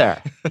 Still out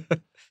there.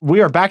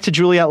 We are back to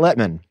Juliet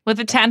Litman. With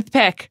the 10th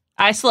pick,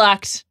 I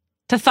select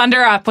to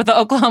thunder up with the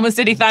Oklahoma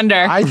City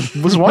Thunder. I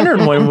was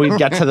wondering when we'd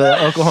get to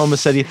the Oklahoma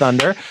City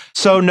Thunder.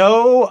 So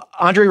no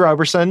Andre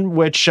Roberson,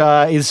 which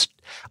is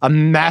a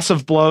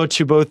massive blow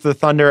to both the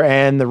Thunder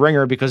and the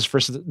Ringer because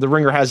the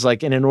Ringer has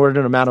like an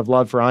inordinate amount of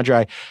love for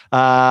Andre.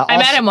 I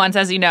met him once,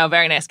 as you know.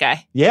 Very nice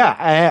guy.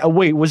 Yeah.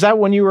 Wait, was that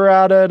when you were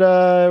out at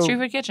True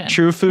Food Kitchen?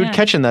 True Food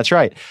Kitchen, that's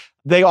right.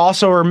 They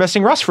also are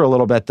missing Russ for a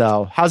little bit,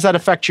 though. How's that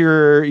affect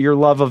your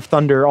love of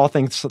Thunder, all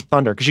things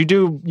Thunder? Because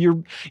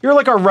you're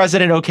like our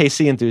resident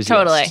OKC enthusiast.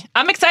 Totally.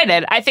 I'm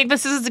excited. I think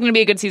this is going to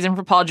be a good season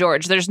for Paul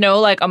George. There's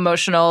no like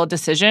emotional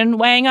decision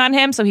weighing on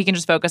him, so he can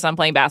just focus on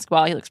playing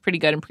basketball. He looks pretty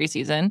good in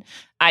preseason.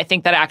 I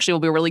think that actually will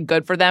be really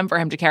good for them, for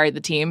him to carry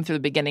the team through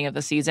the beginning of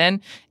the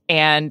season.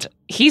 And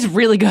he's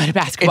really good at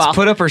basketball. It's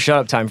put up or shut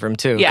up time for him,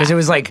 too. Yeah. Because it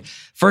was like,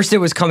 first it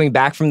was coming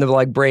back from the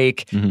leg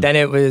break. Then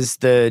it was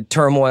the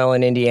turmoil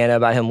in Indiana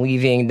about him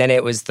leaving. Then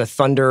it was the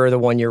Thunder, the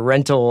 1-year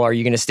rental. Are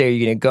you going to stay? Are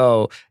you going to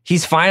go?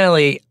 He's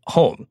finally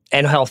home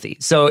and healthy.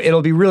 So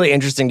it'll be really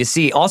interesting to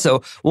see.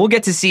 Also, we'll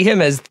get to see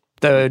him as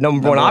the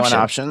number one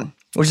option.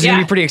 Which is going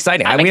to be pretty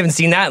exciting. We haven't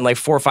seen that in like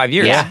 4 or 5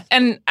 years. Yeah.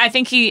 And I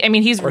think he's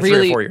 3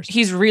 or 4 years.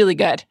 He's really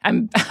good.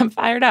 I'm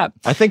fired up.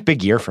 I think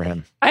big year for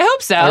him. I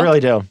hope so. I really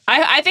do.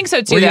 I think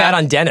so too. Where you at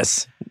on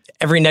Dennis?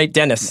 Every night,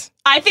 Dennis.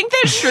 I think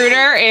that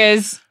Schroeder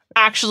is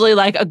actually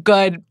like a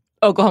good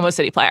Oklahoma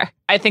City player.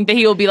 I think that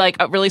he will be like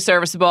really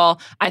serviceable.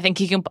 I think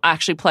he can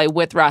actually play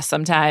with Russ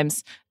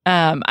sometimes.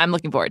 I'm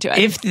looking forward to it.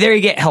 If they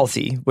get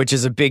healthy, which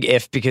is a big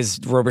if because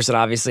Roberson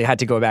obviously had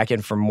to go back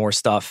in for more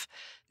stuff.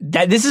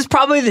 This is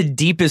probably the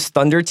deepest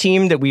Thunder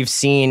team that we've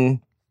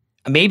seen,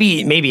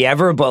 maybe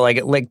ever, but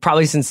like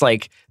probably since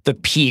like the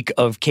peak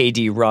of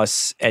KD,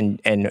 Russ,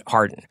 and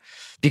Harden,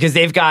 because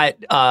they've got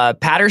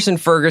Patterson,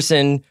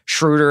 Ferguson,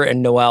 Schroeder,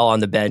 and Noel on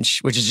the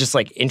bench, which is just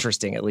like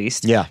interesting at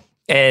least. Yeah,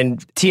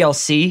 and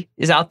TLC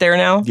is out there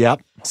now.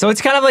 Yep. So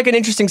it's kind of like an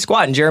interesting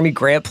squad, and Jeremy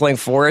Grant playing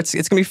 4. It's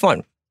gonna be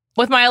fun.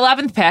 With my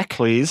 11th pick,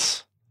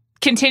 please.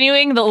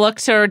 Continuing the look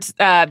towards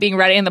being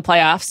ready in the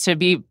playoffs to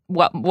be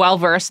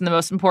well-versed in the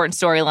most important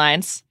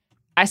storylines,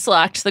 I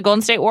select the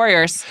Golden State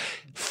Warriors.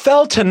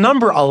 Fell to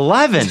number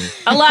 11.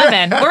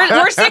 11.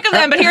 We're sick of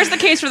them, but here's the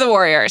case for the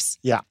Warriors.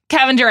 Yeah.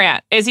 Kevin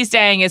Durant. Is he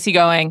staying? Is he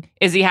going?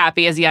 Is he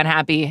happy? Is he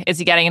unhappy? Is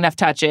he getting enough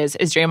touches?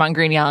 Is Draymond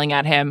Green yelling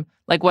at him?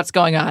 Like, what's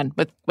going on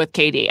with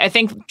KD? I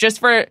think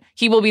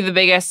he will be the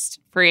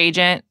biggest free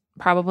agent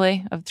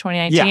probably of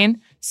 2019. Yeah.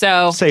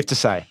 So safe to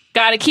say.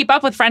 Got to keep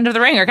up with friend of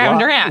the ringer, Kevin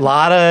Durant. A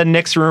lot of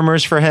Knicks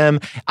rumors for him.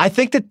 I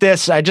think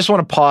that I just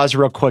want to pause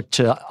real quick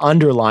to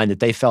underline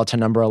that they fell to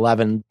number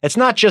 11. It's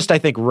not just, I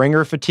think,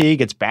 ringer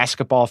fatigue. It's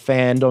basketball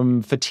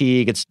fandom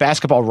fatigue. It's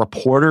basketball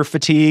reporter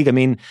fatigue. I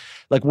mean,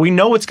 like, we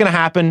know what's going to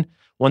happen.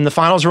 When the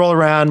finals roll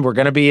around, we're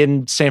going to be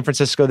in San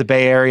Francisco, the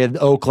Bay Area,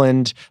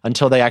 Oakland,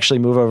 until they actually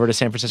move over to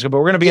San Francisco. But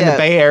we're going to be in the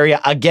Bay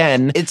Area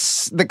again.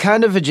 It's the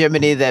kind of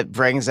hegemony that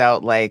brings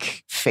out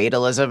like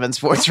fatalism in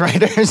sports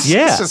writers.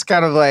 Yeah. It's just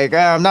kind of like,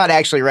 I'm not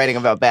actually writing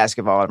about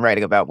basketball. I'm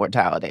writing about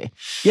mortality.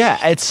 Yeah.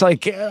 It's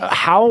like,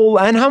 how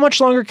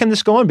much longer can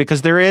this go on?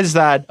 Because there is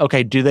that,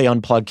 okay, do they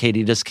unplug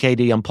KD? Does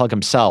KD unplug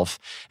himself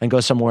and go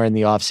somewhere in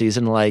the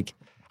offseason? Like,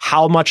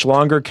 how much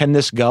longer can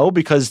this go?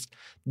 Because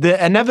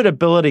the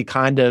inevitability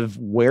kind of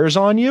wears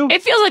on you.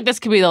 It feels like this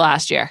could be the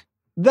last year.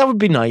 That would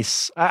be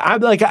nice.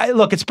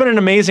 Look, it's been an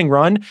amazing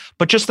run,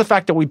 but just the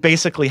fact that we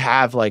basically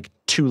have like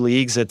 2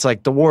 leagues, it's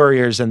like the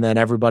Warriors and then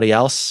everybody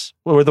else,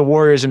 or the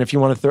Warriors. And if you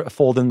want to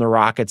fold in the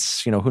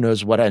Rockets, who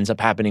knows what ends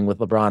up happening with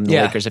LeBron and the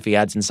Lakers if he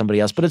adds in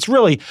somebody else, but it's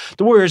really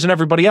the Warriors and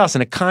everybody else.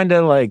 And it kind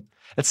of like,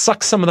 it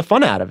sucks some of the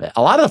fun out of it.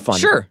 A lot of the fun.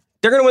 Sure.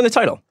 They're going to win the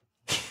title.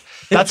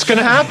 That's going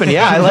to happen.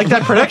 Yeah, I like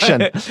that prediction.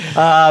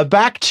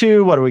 Back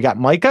to, what do we got,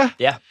 Micah?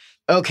 Yeah.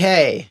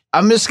 Okay.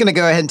 I'm just going to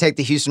go ahead and take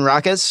the Houston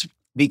Rockets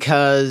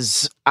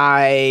because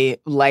I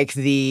like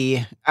the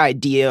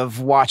idea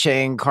of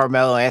watching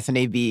Carmelo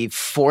Anthony be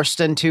forced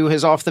into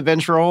his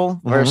off-the-bench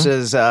role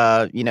versus,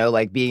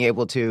 like being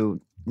able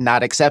to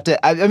not accept it.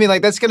 I mean,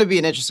 like, that's going to be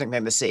an interesting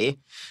thing to see.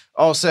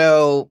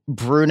 Also,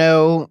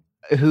 Bruno,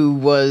 who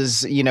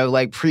was,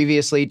 like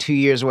previously 2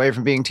 years away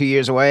from being 2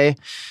 years away,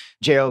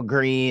 Gerald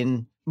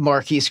Green,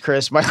 Marquise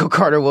Chris, Michael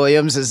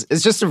Carter-Williams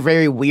is just a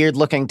very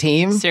weird-looking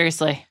team.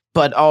 Seriously.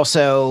 But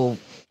also,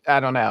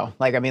 I don't know.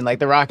 Like, I mean, like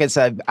the Rockets,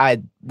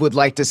 I would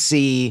like to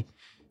see,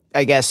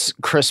 I guess,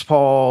 Chris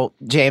Paul,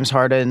 James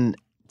Harden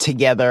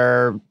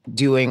together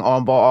doing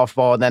on-ball,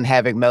 off-ball, and then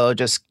having Melo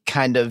just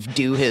kind of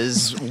do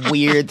his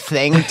weird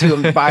thing to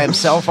him by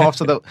himself off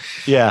to the...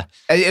 Yeah.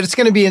 It's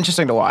going to be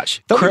interesting to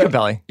watch.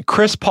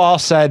 Chris Paul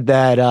said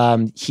that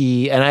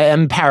and I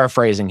am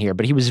paraphrasing here,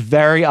 but he was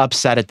very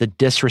upset at the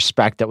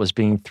disrespect that was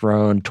being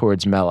thrown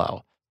towards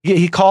Melo.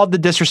 He called the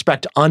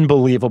disrespect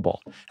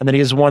unbelievable, and that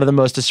he is one of the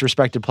most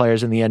disrespected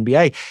players in the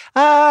NBA.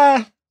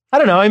 I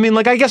don't know. I mean,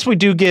 like, I guess we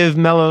do give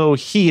Melo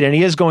heat, and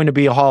he is going to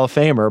be a Hall of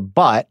Famer,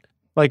 but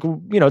like,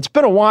 it's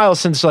been a while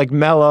since like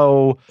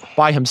Melo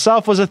by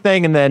himself was a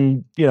thing, and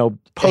then,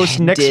 post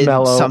Knicks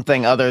Melo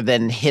something other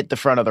than hit the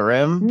front of the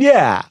rim.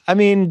 Yeah, I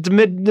mean, the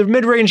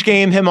mid-range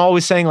game, him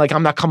always saying like,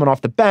 I'm not coming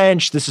off the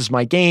bench. This is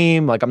my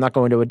game. Like, I'm not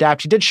going to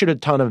adapt. He did shoot a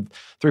ton of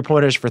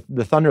 3-pointers for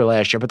the Thunder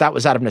last year, but that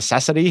was out of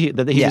necessity.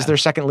 He was their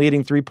second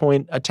leading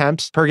 3-point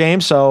attempts per game.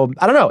 So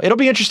I don't know. It'll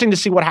be interesting to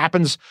see what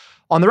happens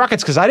on the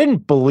Rockets, because I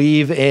didn't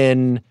believe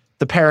in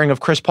the pairing of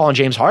Chris Paul and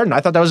James Harden.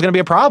 I thought that was going to be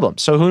a problem.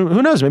 So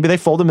who knows? Maybe they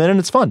fold them in and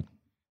it's fun.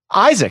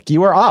 Isaac,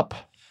 you are up.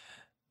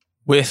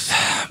 With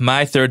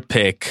my third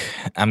pick,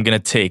 I'm going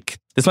to take,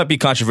 this might be a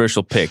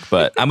controversial pick,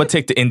 but I'm going to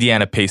take the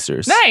Indiana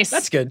Pacers. Nice.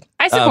 That's good.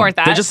 I support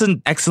that. They're just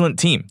an excellent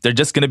team. They're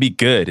just going to be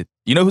good.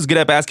 You know who's good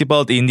at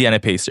basketball? The Indiana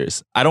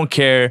Pacers. I don't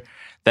care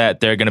that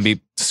they're going to be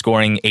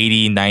scoring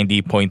 80,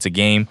 90 points a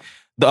game.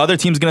 The other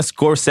team's going to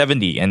score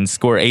 70 and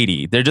score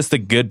 80. They're just a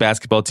good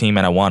basketball team,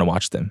 and I want to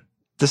watch them.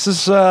 This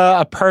is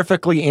a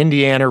perfectly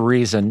Indiana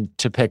reason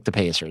to pick the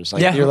Pacers.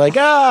 Like, you're like,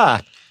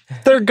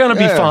 they're going to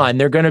be fun.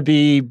 They're going to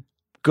be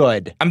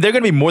good? I mean, they're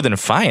going to be more than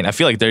fine. I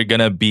feel like they're going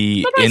to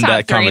be They're in top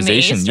that three in the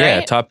conversation. East, Yeah,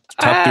 right? top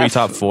 3,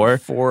 top 4.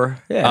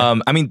 4. Yeah.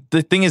 I mean,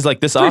 the thing is,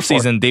 like, this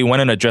offseason, they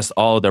went and addressed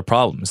all of their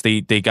problems.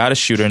 They got a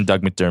shooter in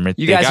Doug McDermott.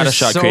 You they guys got are a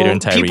shot so, creator in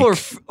Tyreek. People are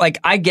like,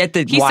 I get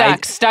that. He why,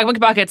 sucks. Doug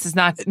McBuckets is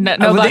not no I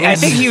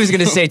buckets. think he was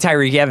going to say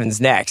Tyreek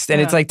Evans next.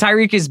 And it's like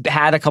Tyreek has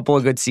had a couple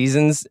of good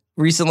seasons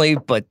recently,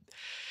 but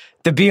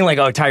the being like,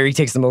 oh, Tyreek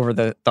takes them over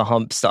the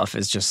hump stuff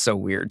is just so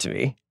weird to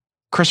me.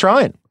 Chris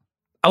Ryan.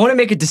 I want to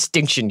make a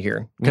distinction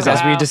here because as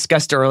we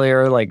discussed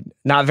earlier, like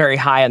not very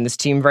high on this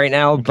team right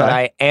now, but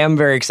I am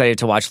very excited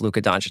to watch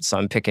Luka Doncic. So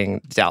I'm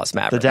picking the Dallas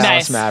Mavericks. The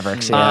Dallas Nice.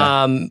 Mavericks,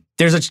 yeah.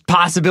 There's a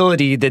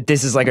possibility that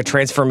this is like a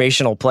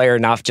transformational player,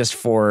 not just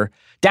for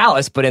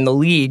Dallas, but in the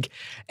league.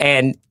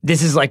 And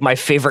this is like my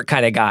favorite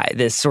kind of guy,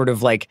 this sort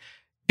of like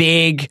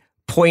big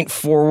point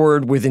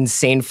forward with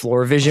insane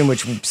floor vision,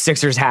 which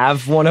Sixers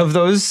have one of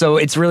those. So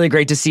it's really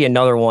great to see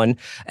another one.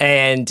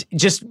 And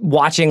just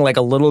watching like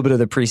a little bit of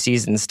the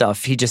preseason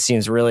stuff, he just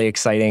seems really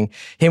exciting.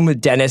 Him with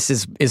Dennis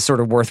is sort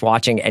of worth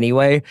watching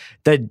anyway.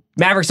 The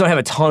Mavericks don't have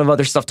a ton of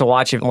other stuff to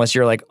watch unless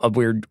you're like a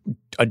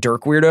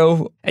Dirk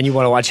weirdo and you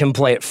want to watch him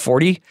play at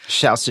 40.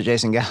 Shouts to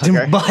Jason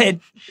Gallagher.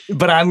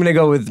 But I'm going to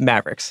go with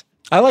Mavericks.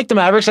 I like the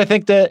Mavericks. I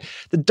think that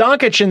the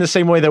Doncic, in the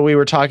same way that we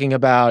were talking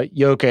about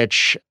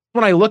Jokic,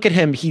 when I look at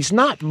him, he's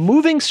not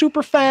moving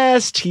super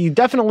fast. He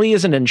definitely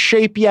isn't in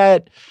shape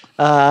yet.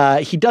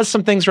 He does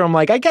some things where I'm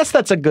like, I guess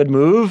that's a good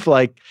move.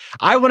 Like,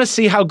 I want to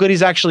see how good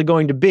he's actually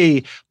going to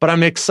be, but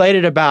I'm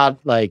excited about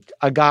like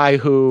a guy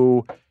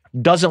who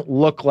doesn't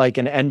look like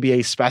an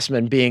NBA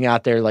specimen being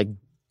out there like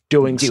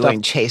doing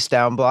stuff. Chase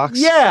down blocks.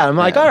 Yeah, I'm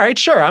like, all right,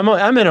 sure.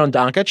 I'm in on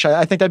Doncic.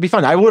 I think that'd be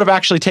fun. I would have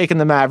actually taken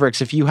the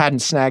Mavericks if you hadn't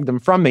snagged them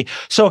from me.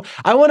 So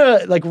I want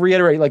to like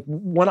reiterate, like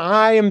when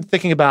I am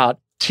thinking about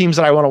teams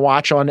that I want to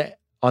watch on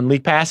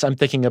League Pass, I'm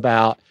thinking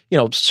about, you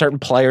know, certain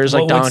players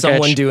like Doncic. What would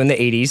someone do in the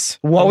 80s?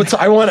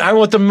 I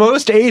want the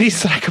most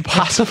 80s that I could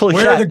possibly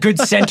Where get. are the good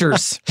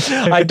centers?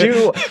 I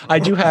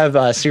do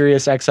have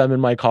Sirius XM in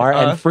my car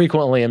and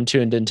frequently am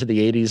tuned into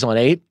the 80s on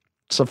 8.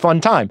 It's a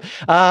fun time.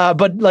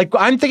 But like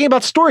I'm thinking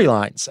about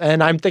storylines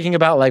and I'm thinking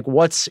about like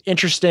what's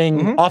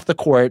interesting off the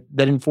court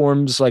that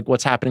informs like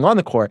what's happening on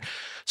the court.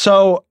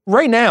 So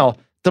right now,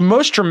 the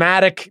most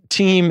dramatic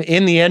team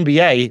in the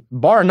NBA,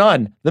 bar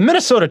none, the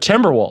Minnesota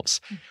Timberwolves.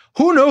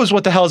 Who knows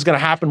what the hell is going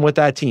to happen with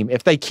that team?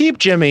 If they keep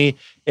Jimmy,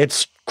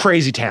 it's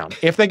crazy town.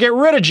 If they get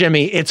rid of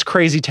Jimmy, it's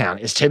crazy town.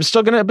 Is Tibbs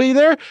still going to be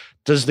there?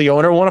 Does the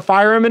owner want to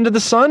fire him into the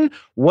sun?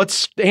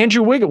 What's going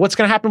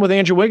to happen with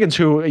Andrew Wiggins,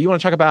 who you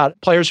want to talk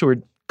about players who are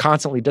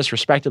constantly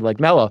disrespected like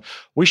Melo?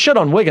 We shit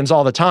on Wiggins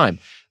all the time.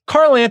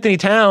 Karl Anthony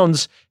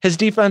Towns, his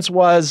defense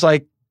was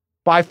like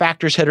by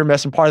factors hit or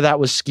miss, and part of that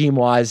was scheme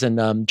wise. And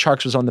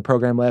Charks was on the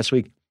program last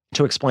week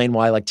to explain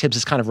why like Tibbs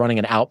is kind of running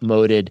an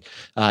outmoded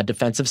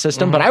defensive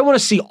system. But I want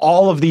to see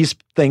all of these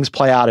things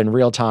play out in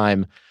real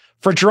time.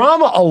 For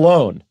drama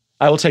alone,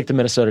 I will take the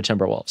Minnesota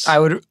Timberwolves.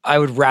 I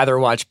would rather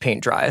watch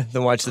paint dry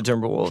than watch the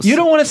Timberwolves. You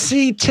don't want to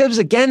see Tibbs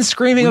again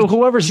screaming at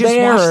whoever's just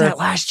there. watched that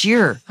last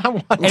year,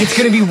 and it's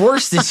going to be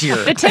worse this year.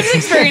 The Tibbs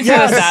experience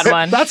was a sad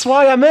one. That's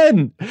why I'm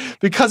in,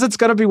 because it's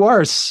going to be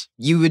worse.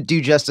 You would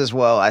do just as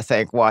well, I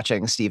think,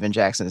 watching Steven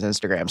Jackson's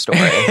Instagram story.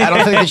 I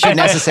don't think that you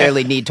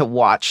necessarily need to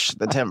watch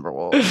the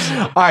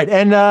Timberwolves. All right,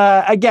 and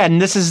again,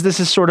 this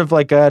is sort of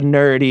like a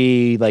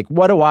nerdy, like,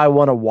 what do I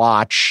want to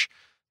watch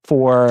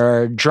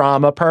for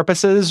drama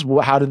purposes?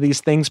 How do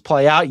these things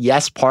play out?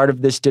 Yes, part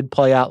of this did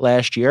play out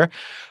last year,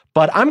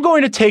 but I'm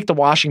going to take the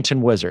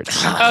Washington Wizards.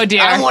 Oh,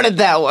 dear. I wanted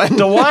that one.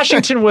 The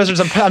Washington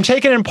Wizards, I'm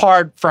taking in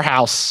part for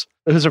House,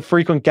 who's a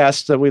frequent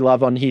guest that we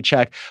love on Heat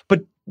Check,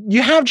 but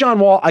you have John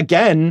Wall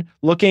again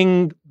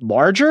looking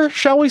larger,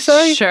 shall we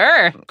say?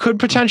 Sure. Could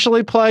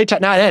potentially play.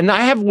 Now, and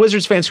I have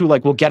Wizards fans who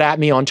like will get at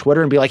me on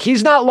Twitter and be like,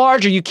 he's not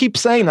larger. You keep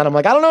saying that. I'm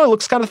like, I don't know. It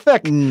looks kind of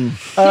thick.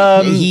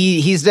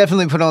 He's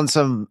definitely put on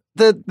some.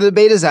 The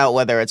debate is out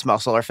whether it's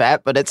muscle or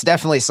fat, but it's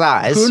definitely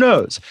size. Who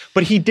knows?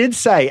 But he did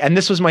say, and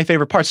this was my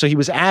favorite part. So he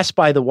was asked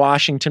by the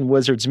Washington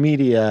Wizards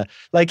media,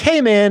 like,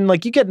 hey, man,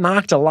 like you get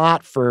knocked a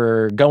lot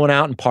for going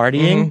out and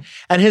partying.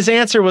 And his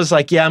answer was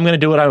like, yeah, I'm going to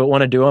do what I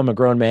want to do. I'm a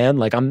grown man.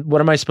 Like, what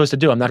am I supposed to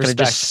do? I'm not going to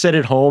just sit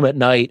at home at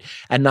night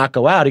and not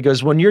go out. He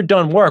goes, when you're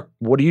done work,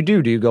 what do?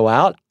 Do you go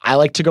out? I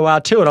like to go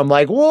out too. And I'm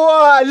like,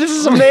 whoa, this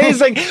is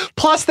amazing.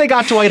 Plus they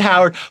got Dwight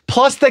Howard.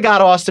 Plus they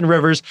got Austin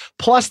Rivers.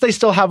 Plus they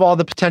still have all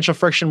the potential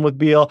friction with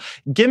Beal.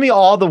 Give me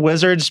all the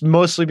Wizards,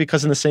 mostly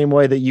because in the same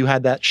way that you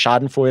had that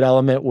Schadenfreude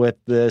element with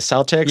the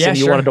Celtics and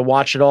you wanted to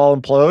watch it all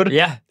implode.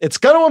 Yeah. It's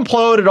going to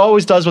implode. It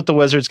always does with the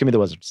Wizards. Give me the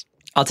Wizards.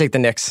 I'll take the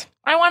Knicks.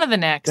 I wanted the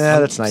Knicks. Yeah,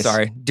 that's nice.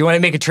 Sorry. Do you want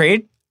to make a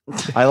trade?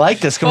 I like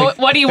this.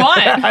 What do you want?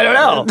 I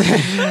don't know.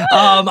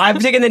 I'm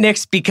taking the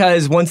Knicks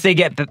because once they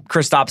get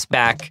Kristaps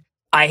back,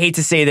 I hate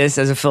to say this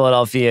as a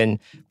Philadelphian,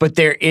 but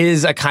there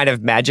is a kind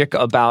of magic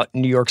about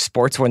New York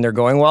sports when they're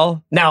going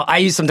well. Now,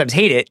 I sometimes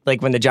hate it,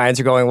 like when the Giants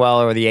are going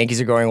well or the Yankees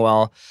are going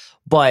well,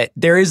 but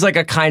there is like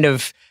a kind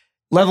of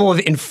level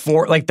of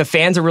like the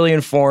fans are really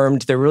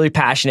informed, they're really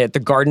passionate. The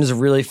Garden's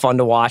really fun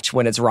to watch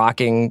when it's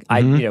rocking.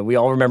 We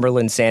all remember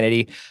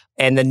Linsanity.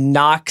 And the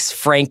Knox,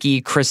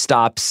 Frankie,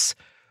 Kristaps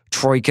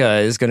troika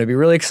is going to be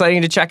really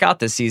exciting to check out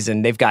this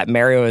season. They've got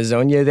Mario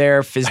Hezonja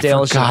there.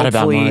 Fizdale should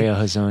hopefully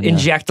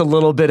inject a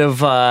little bit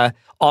of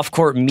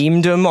off-court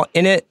memedom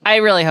in it. I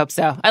really hope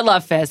so. I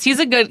love Fizz. He's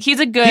a good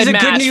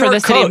match New York for the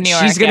city coach. of New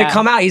York. He's going to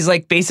come out. He's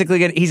like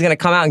basically he's going to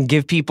come out and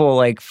give people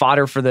like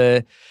fodder for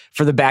the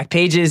back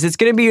pages. It's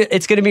going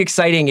to be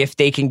exciting if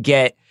they can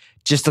get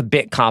just a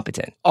bit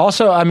competent.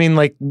 Also, I mean,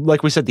 like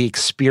we said, the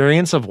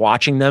experience of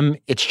watching them,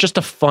 it's just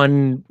a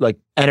fun, like,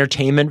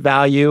 entertainment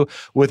value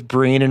with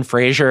Breen and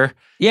Frazier.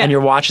 Yeah. And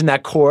you're watching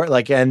that court,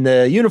 like, and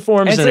the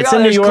uniforms, and it's in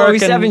New there's York. Chloe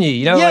and, Sevigny,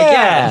 you know,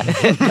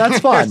 that's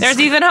fun. There's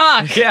Ethan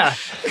Hawke. Yeah.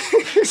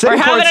 We're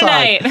having a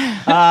night.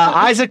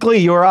 Isaac Lee,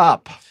 you're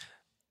up.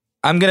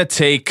 I'm going to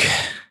take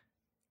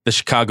the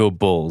Chicago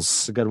Bulls.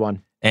 It's a good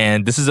one.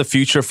 And this is a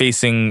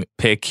future-facing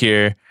pick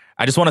here.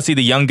 I just want to see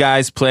the young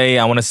guys play.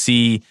 I want to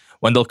see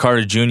Wendell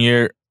Carter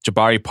Jr.,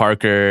 Jabari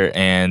Parker,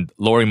 and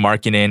Lauri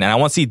Markkanen. And I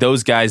want to see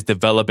those guys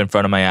develop in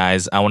front of my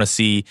eyes. I want to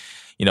see,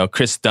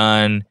 Chris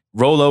Dunn,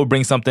 Rolo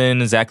bring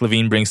something, Zach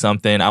LaVine bring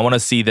something. I want to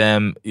see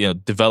them,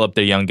 develop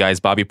their young guys,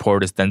 Bobby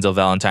Portis, Denzel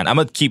Valentine. I'm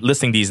going to keep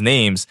listing these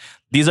names.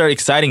 These are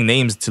exciting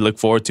names to look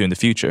forward to in the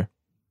future.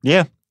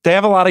 Yeah. They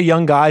have a lot of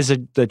young guys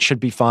that should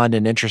be fun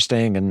and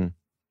interesting, and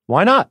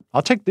why not?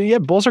 I'll take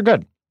Bulls are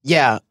good.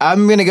 Yeah,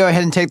 I'm going to go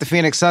ahead and take the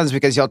Phoenix Suns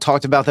because y'all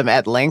talked about them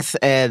at length.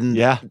 And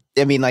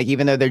I mean, like,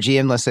 even though they're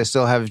GM-less, they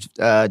still have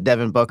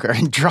Devin Booker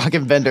and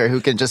Dragan Bender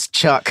who can just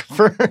chuck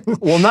for.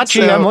 Well, not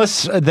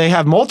GM-less. They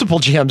have multiple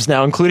GMs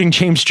now, including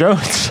James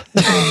Jones.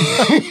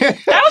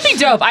 That would be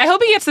dope. I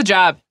hope he gets the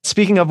job.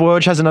 Speaking of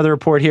Woj, has another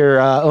report here.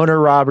 Owner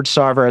Robert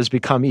Sarver has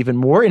become even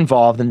more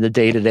involved in the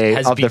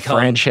day-to-day of the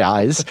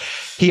franchise.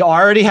 He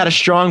already had a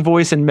strong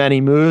voice in many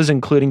moves,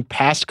 including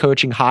past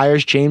coaching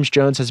hires. James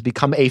Jones has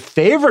become a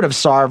favorite of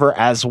Sarver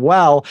as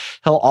well.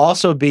 He'll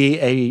also be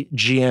a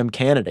GM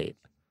candidate.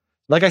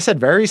 Like I said,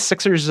 very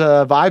Sixers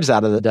vibes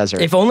out of the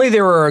desert. If only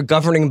there were a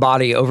governing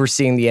body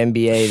overseeing the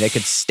NBA that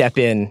could step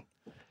in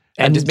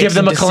and just give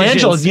them a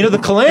Colangelo. The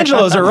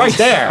Colangelos are right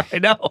there. I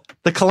know.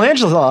 The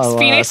Colangelo. Is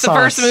Phoenix the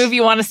first move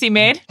you want to see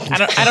made?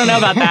 I don't know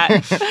about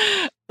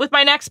that. With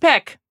my next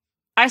pick,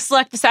 I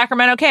select the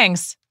Sacramento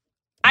Kings.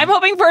 I'm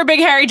hoping for a big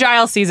Harry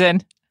Giles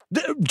season.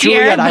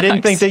 Juliet, I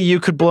didn't think that you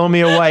could blow me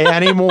away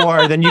any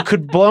more than you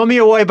could blow me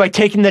away by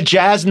taking the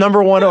Jazz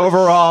 #1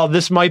 overall.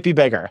 This might be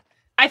bigger.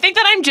 I think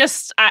that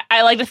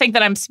I like to think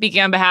that I'm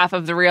speaking on behalf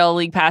of the real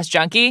League Pass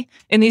junkie.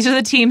 And these are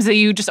the teams that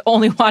you just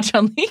only watch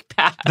on League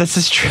Pass. This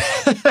is true.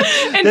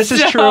 This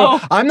is true.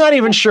 I'm not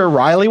even sure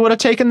Riley would have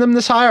taken them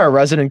this high, our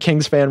resident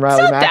Kings fan,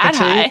 Riley McAtee. That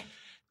high.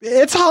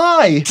 It's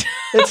high.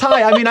 It's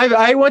high. I mean,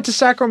 I went to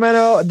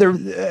Sacramento there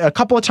a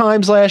couple of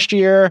times last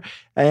year,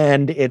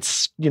 and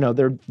it's,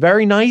 they're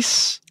very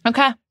nice.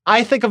 Okay.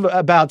 I think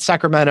about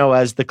Sacramento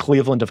as the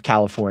Cleveland of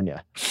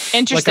California.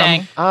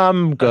 Interesting. Like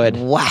I'm good.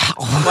 Wow.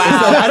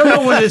 I don't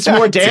know what it's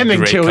more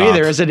damning to comp.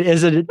 either. Is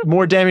it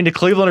more damning to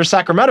Cleveland or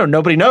Sacramento?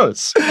 Nobody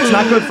knows. It's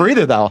not good for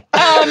either, though.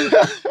 They've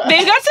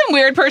got some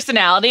weird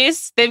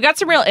personalities. They've got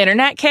some real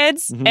internet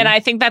kids, and I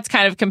think that's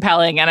kind of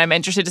compelling, and I'm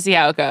interested to see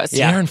how it goes.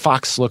 Yeah. Aaron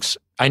Fox looks,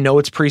 I know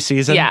it's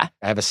preseason. Yeah.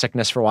 I have a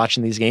sickness for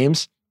watching these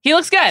games. He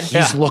looks good.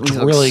 He's looked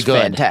really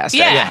good.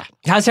 Fantastic. Yeah.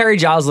 How's Harry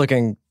Giles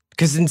looking?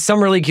 Because in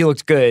Summer League, he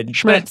looked good.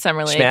 But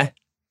Summer League.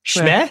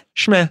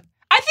 Schmeh.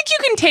 I think you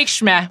can take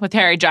Schmeh with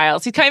Harry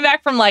Giles. He's coming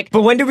back from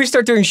But when did we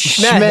start doing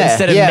Schmeh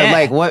instead of yeah, meh?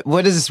 like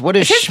what is it's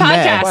his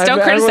Schmeh? podcast.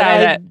 Don't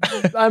criticize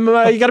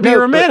it. You got to be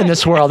a man in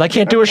this world. I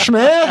can't do a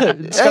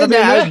schmeh. It's gotta be a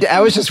meh. I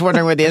was just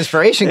wondering where the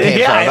inspiration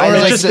came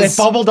from. It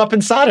bubbled up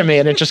inside of me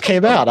and it just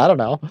came out. I don't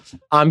know.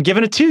 I'm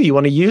giving it to you. You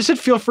want to use it?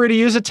 Feel free to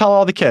use it. Tell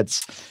all the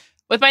kids.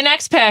 With my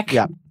next pick,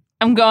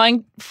 I'm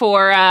going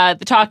for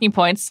the talking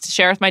points to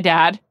share with my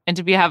dad and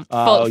to have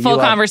full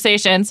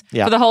conversations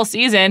for the whole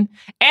season.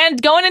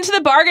 And going into the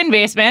bargain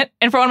basement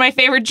and for one of my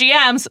favorite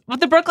GMs with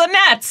the Brooklyn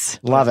Nets.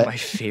 Love it. My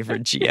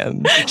favorite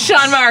GM.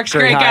 Sean Marks,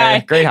 great guy.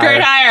 Great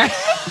hire.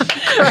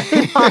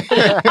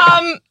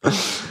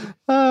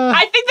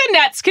 I think the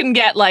Nets can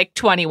get like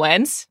 20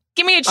 wins.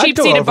 Give me a cheap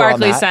go seat at over on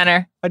Barclays that.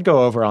 Center. I'd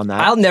go over on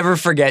that. I'll never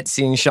forget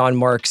seeing Sean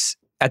Marks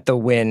at the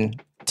Win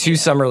 2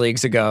 summer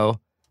leagues ago,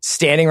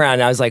 standing around,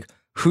 and I was like,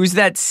 who's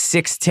that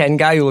 6'10"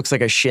 guy who looks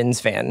like a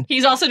Shins fan?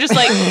 He's also just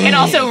like, and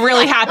also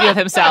really happy with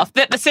himself.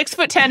 The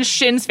 6'10"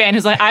 Shins fan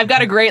who's like, I've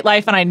got a great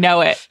life and I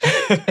know it.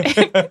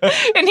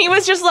 And he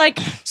was just like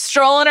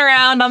strolling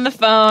around on the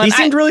phone. He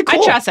seemed really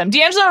cool. I trust him.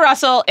 D'Angelo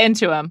Russell,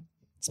 into him.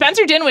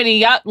 Spencer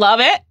Dinwiddie, love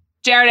it.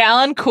 Jared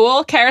Allen,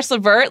 cool. Karis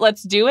LeVert,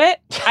 let's do it.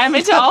 I'm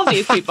into all of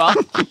these people.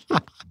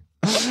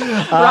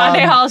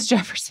 Rondé Hollis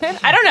Jefferson.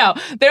 I don't know.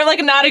 They're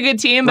like not a good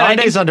team, but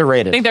Rondé's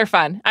underrated. I think they're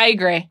fun. I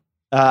agree.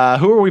 Who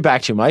are we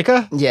back to,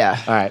 Micah? Yeah.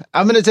 All right.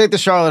 I'm going to take the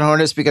Charlotte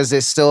Hornets because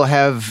they still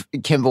have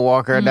Kimba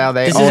Walker. Now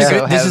they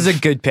This is a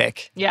good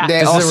pick. Yeah.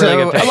 They This is also a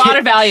really good pick. A lot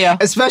of value.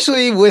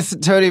 Especially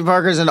with Tony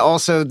Parker's and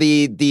also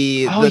the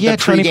Tony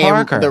pregame,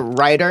 Parker. the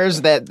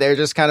writers that they're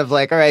just kind of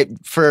like, all right,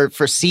 for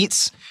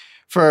seats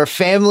for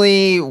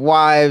family,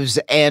 wives,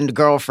 and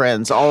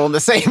girlfriends all in the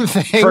same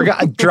thing.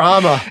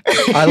 Drama.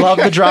 I love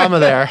the drama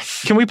there.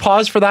 Can we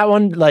pause for that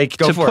one? Like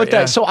Go to for put it, that.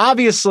 yeah. So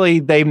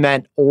obviously they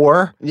meant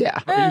or.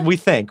 Yeah. We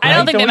think. I right?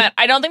 don't think they meant.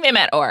 I don't think they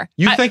meant or.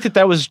 You think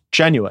that was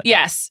genuine?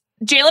 Yes.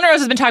 Jalen Rose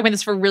has been talking about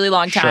this for a really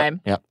long Sure.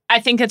 time. Yep. I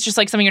think it's just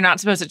like something you're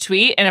not supposed to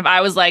tweet. And if I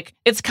was like,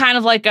 it's kind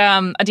of like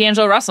a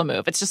D'Angelo Russell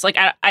move. It's just like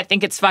I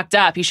think it's fucked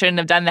up. He shouldn't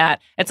have done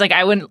that. It's like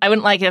I wouldn't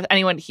like if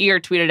anyone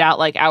here tweeted out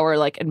like our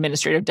like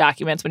administrative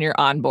documents when you're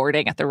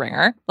onboarding at the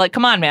Ringer. Like,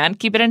 come on, man,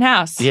 keep it in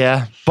house.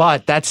 Yeah,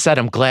 but that said,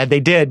 I'm glad they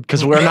did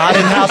because we're not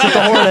in house at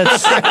the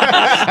Hornets.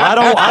 I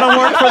don't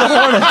work for the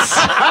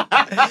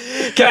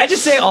Hornets. Can I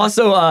just say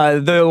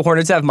also, the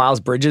Hornets have Miles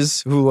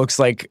Bridges, who looks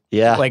like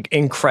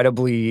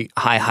incredibly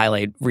high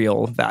highlight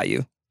reel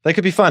value. That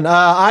could be fun.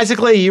 Isaac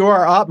Lee, you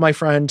are up, my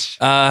friend.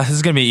 This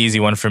is going to be an easy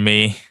one for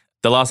me.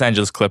 The Los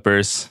Angeles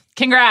Clippers.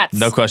 Congrats.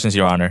 No questions,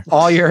 Your Honor.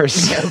 All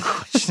yours. No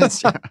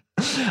questions.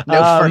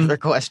 No further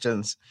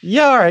questions.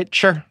 Yeah, all right,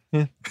 sure.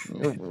 Yeah,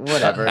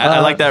 Whatever.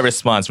 I like that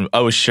response from,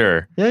 oh,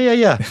 sure.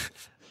 yeah.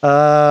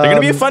 They're going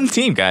to be a fun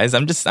team, guys.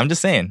 I'm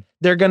just saying.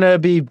 They're going to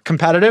be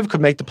competitive,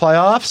 could make the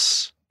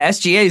playoffs.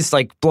 SGA is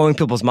like blowing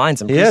people's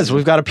minds. He is.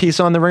 We've got a piece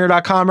on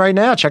theringer.com right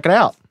now. Check it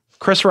out.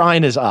 Chris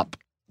Ryan is up.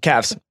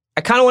 Cavs.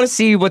 I kind of want to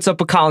see what's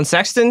up with Colin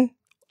Sexton.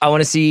 I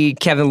want to see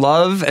Kevin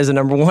Love as a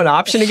number one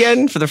option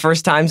again for the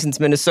first time since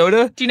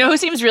Minnesota. Do you know who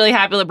seems really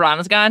happy LeBron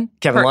is gone?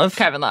 Kevin Love?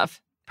 Kevin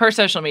Love. Per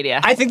social media.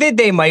 I think that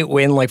they might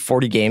win like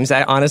 40 games,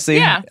 honestly.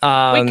 Yeah.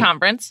 Week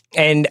conference.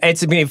 And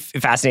it's been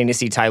fascinating to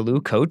see Ty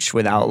Lue coach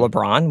without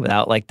LeBron,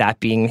 without like that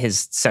being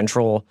his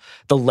central,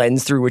 the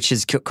lens through which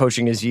his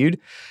coaching is viewed.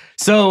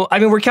 So, I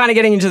mean, we're kind of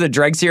getting into the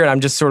dregs here, and I'm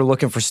just sort of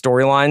looking for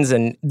storylines.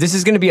 And this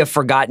is going to be a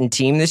forgotten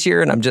team this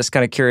year, and I'm just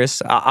kind of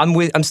curious.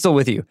 I'm still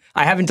with you.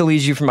 I haven't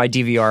deleted you from my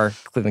DVR,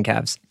 Cleveland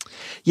Cavs.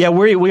 Yeah,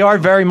 we are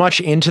very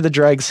much into the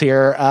dregs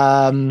here.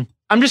 I'm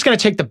just going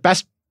to take the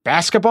best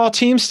basketball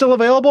team still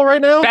available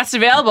right now. Best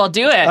available.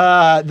 Do it.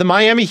 The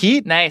Miami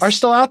Heat Nice. are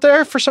still out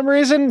there for some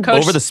reason.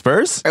 Coach- Over the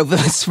Spurs?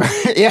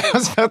 Yeah, I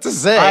was about to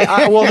say.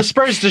 Well, the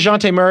Spurs,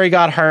 DeJounte Murray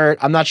got hurt.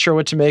 I'm not sure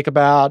what to make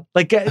about.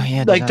 Like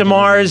DeJounte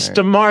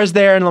DeMar's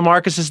there and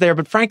LaMarcus is there.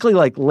 But frankly,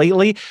 like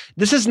lately,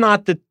 this is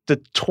not the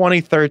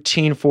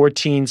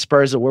 2013-14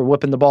 Spurs that were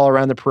whipping the ball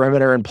around the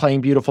perimeter and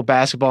playing beautiful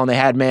basketball. And they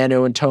had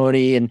Manu and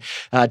Tony and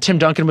Tim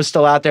Duncan was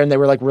still out there and they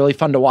were like really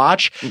fun to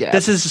watch. Yeah.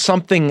 This is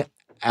something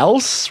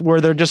else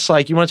where they're just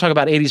like, you want to talk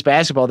about 80s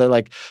basketball, they're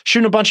like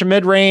shooting a bunch of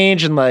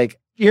mid-range and like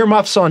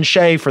earmuffs on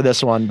Shea for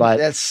this one, but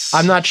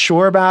I'm not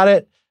sure about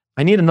it.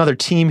 I need another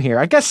team here.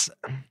 I guess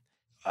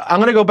I'm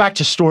going to go back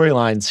to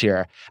storylines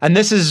here. And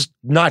this is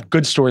not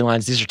good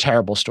storylines. These are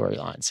terrible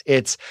storylines.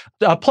 It's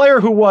a player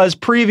who was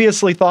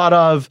previously thought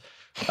of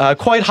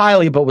quite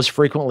highly, but was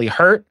frequently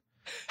hurt,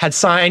 had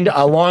signed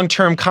a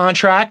long-term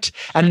contract,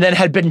 and then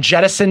had been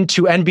jettisoned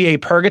to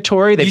NBA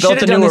purgatory. They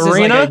built a new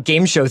arena. Like a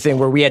game show thing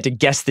where we had to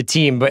guess the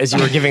team, but as you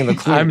were giving the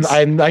clues.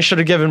 I should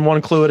have given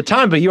one clue at a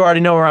time, but you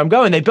already know where I'm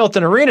going. They built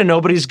an arena.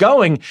 Nobody's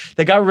going.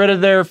 They got rid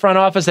of their front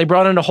office. They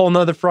brought in a whole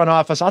nother front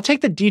office. I'll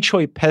take the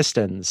Detroit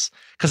Pistons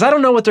because I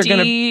don't know what they're going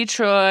to...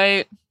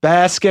 Detroit.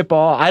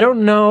 Basketball. I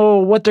don't know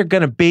what they're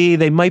going to be.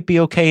 They might be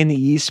okay in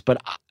the East,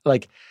 but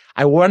like...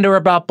 I wonder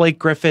about Blake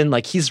Griffin.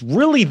 Like, he's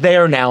really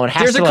there now and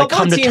has to like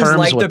come to terms with this. There's a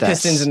couple of teams like the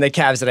Pistons and the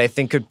Cavs that I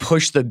think could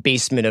push the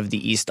basement of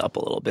the East up a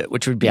little bit,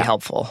 which would be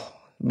helpful.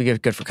 Would be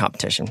good for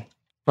competition.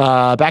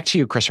 Back to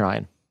you, Chris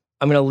Ryan.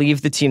 I'm going to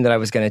leave the team that I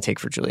was going to take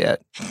for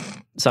Juliet.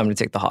 So I'm going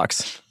to take the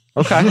Hawks.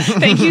 Okay.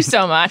 Thank you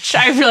so much.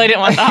 I really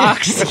didn't want the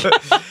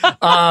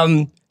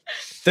Hawks.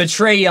 The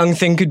Trae Young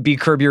thing could be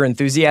Curb Your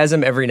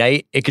Enthusiasm every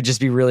night. It could just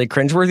be really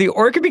cringeworthy,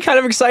 or it could be kind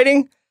of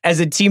exciting as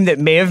a team that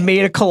may have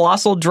made a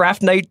colossal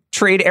draft night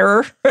trade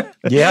error.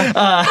 Yeah.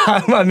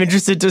 I'm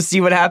interested to see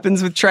what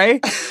happens with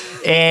Trae.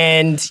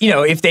 And, you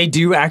know, if they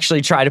do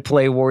actually try to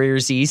play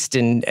Warriors East,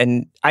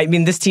 and I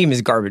mean, this team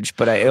is garbage,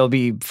 but it'll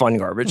be fun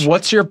garbage.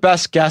 What's your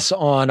best guess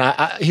on,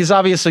 he's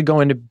obviously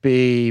going to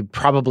be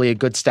probably a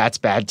good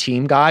stats, bad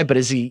team guy, but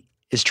is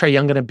Trae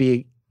Young going to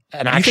be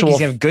an actual... You think he's going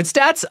to have good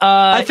stats?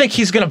 I think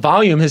he's going to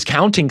volume. His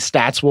counting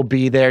stats will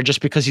be there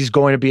just because he's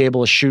going to be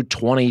able to shoot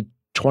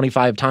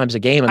 25 times a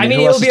game. I mean,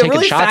 who it'll else be is a really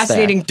taking shots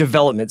fascinating there?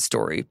 development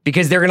story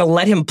because they're going to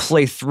let him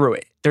play through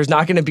it. There's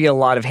not going to be a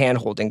lot of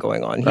hand-holding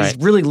going on. He's Right.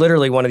 really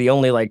literally one of the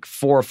only like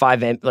 4 or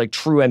 5 like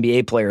true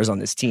NBA players on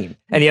this team.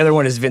 And the other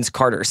one is Vince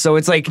Carter. So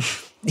it's like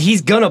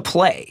he's going to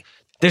play.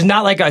 There's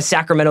not like a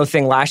Sacramento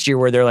thing last year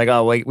where they're like,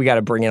 oh, we got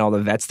to bring in all the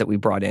vets that we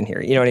brought in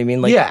here. You know what I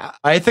mean? Like, yeah,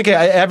 I think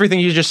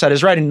everything you just said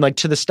is right. And like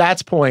to the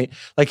stats point,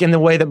 like in the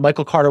way that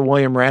Michael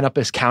Carter-Williams ran up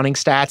his counting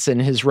stats in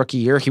his rookie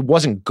year, he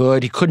wasn't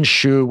good. He couldn't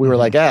shoot. We were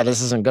like,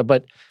 this isn't good.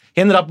 But he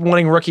ended up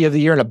winning Rookie of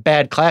the Year in a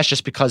bad class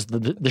just because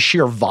the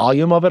sheer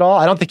volume of it all.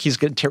 I don't think he's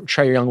good.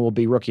 Trae Young will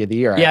be Rookie of the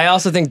Year. Yeah, I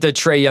also think the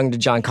Trae Young to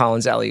John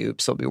Collins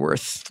alley-oops will be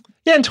worth...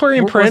 Yeah, and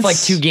Torian Prince. Like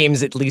 2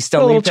 games at least.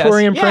 A little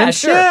Torian Prince.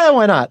 Sure. Yeah,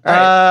 why not?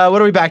 Right.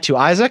 What are we back to?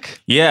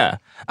 Isaac? Yeah.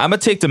 I'm going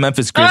to take the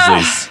Memphis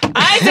Grizzlies.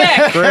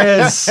 Isaac!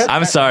 Grizz.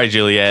 I'm sorry,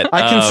 Juliet.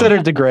 I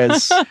considered the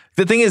Grizz.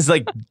 The thing is,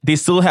 like, they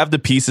still have the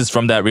pieces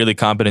from that really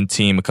competent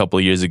team a couple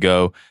of years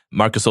ago.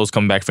 Marcus Ol's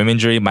coming back from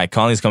injury. Mike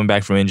Conley's coming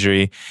back from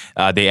injury.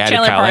 They added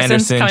Chandler Kyle Parsons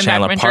Anderson. coming back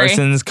Chandler from injury.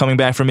 Parsons coming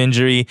back from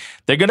injury.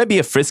 They're going to be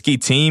a frisky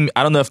team.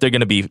 I don't know if they're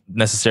going to be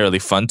necessarily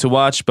fun to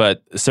watch,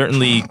 but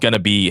certainly going to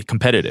be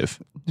competitive.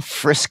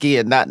 Frisky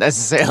and not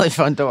necessarily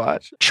fun to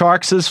watch.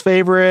 Sharks'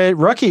 favorite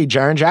rookie,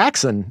 Jaren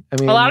Jackson. I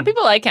mean, A lot of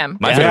people like him.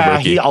 My favorite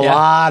rookie. A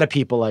lot of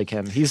people like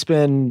him. He's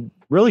been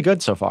really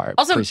good so far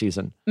Also,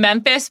 preseason.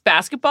 Memphis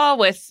basketball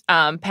with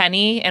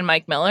Penny and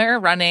Mike Miller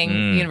running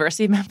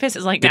University of Memphis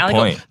is like Good now like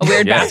point. a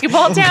weird Yeah.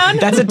 basketball town.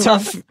 That's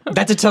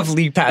a tough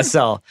league pass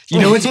sell. You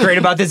know what's great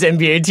about this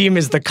NBA team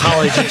is the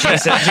college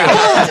adjacent to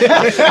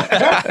it.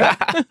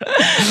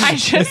 I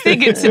just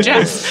think it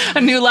suggests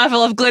a new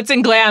level of glitz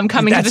and glam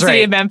coming to That's the city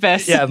right. of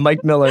Memphis. Yeah,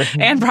 Mike Miller.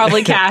 And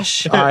probably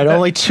cash. All right,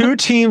 only 2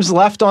 teams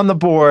left on the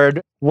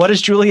board. What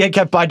does Juliet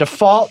get by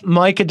default?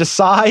 Micah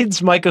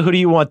decides. Micah, who do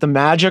you want, the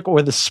Magic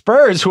or the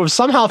Spurs, who have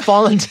somehow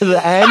fallen to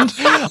the end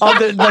of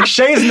the like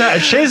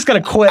Shea's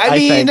going to quit.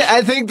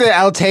 I think that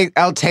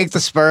I'll take the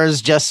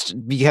Spurs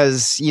just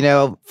because,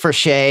 for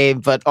Shea,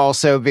 but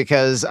also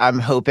because I'm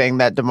hoping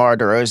that DeMar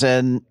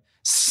DeRozan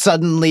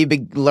suddenly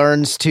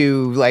learns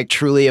to like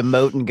truly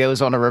emote and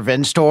goes on a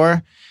revenge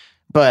tour.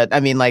 But I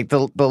mean, like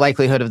the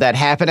likelihood of that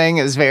happening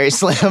is very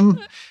slim.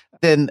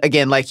 Then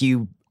again, like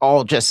you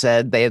all just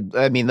said,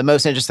 the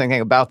most interesting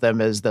thing about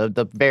them is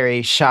the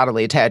very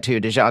shoddily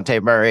tattooed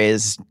DeJounte Murray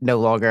is no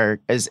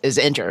longer is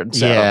injured.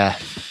 So. Yeah,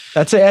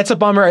 that's a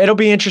bummer. It'll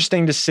be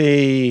interesting to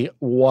see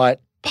what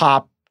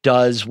Pop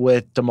does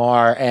with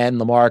DeMar and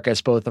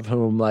LaMarcus, both of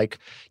whom, like,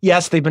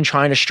 yes, they've been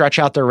trying to stretch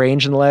out their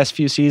range in the last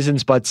few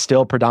seasons, but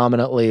still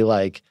predominantly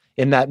like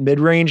in that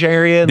mid-range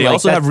area. They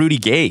also have Rudy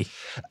Gay.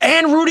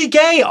 And Rudy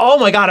Gay. Oh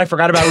my God, I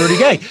forgot about Rudy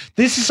Gay.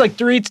 This is like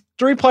three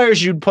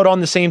players you'd put on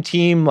the same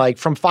team like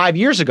from 5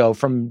 years ago,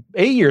 from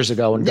 8 years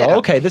ago, and go,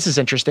 okay, this is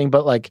interesting.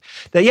 But like,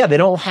 they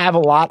don't have a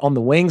lot on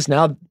the wings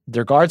now.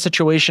 Their guard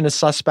situation is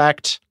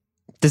suspect.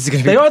 This is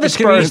going to They are the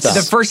Spurs, though.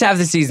 The first half of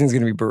the season is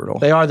going to be brutal.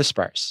 They are the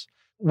Spurs.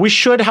 We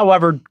should,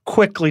 however,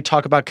 quickly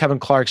talk about Kevin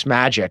Clark's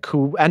Magic,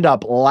 who end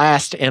up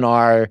last in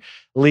our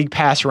League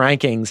Pass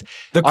rankings.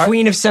 The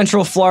Queen of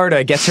Central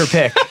Florida gets her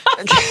pick.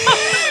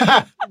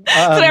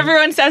 That's what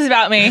everyone says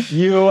about me.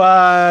 You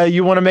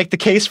want to make the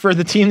case for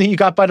the team that you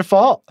got by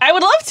default? I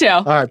would love to.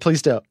 All right,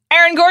 please do.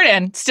 Aaron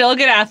Gordon, still a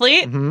good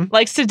athlete,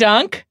 likes to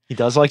dunk. He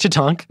does like to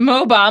dunk.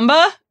 Mo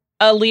Bamba,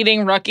 a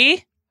leading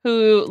rookie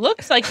who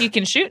looks like he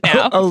can shoot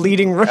now. A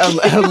leading rookie.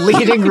 A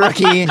leading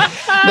rookie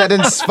that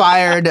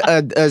inspired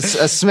a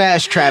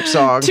smash trap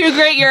song. 2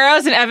 great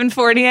Euros and Evan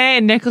Fournier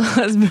and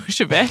Nicholas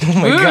Vucevic.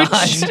 Oh my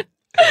gosh.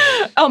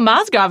 Oh,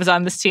 Mozgov is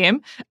on this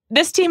team.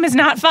 This team is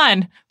not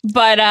fun,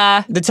 but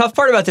The tough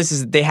part about this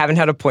is they haven't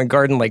had a point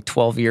guard in like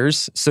 12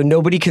 years, so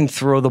nobody can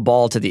throw the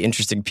ball to the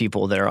interesting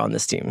people that are on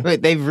this team.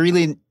 Wait, they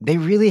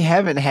really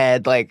haven't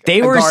had like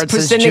They a were guard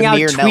since sending out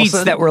Jameer tweets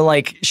Nelson. that were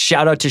like,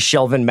 "Shout out to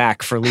Shelvin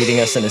Mack for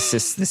leading us in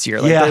assists this year."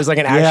 Like there was like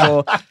an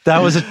actual. That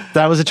was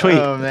a tweet.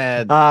 Oh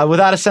man.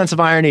 Without a sense of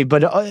irony,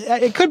 but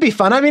it could be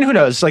fun. I mean, who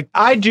knows? Like,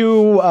 I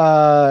do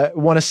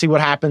want to see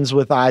what happens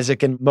with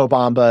Isaac and Mo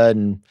Bamba,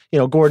 and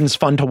Gordon's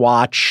fun to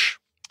watch.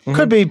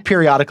 Could be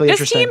periodically this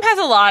interesting. team has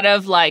a lot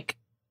of like,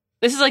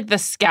 this is like the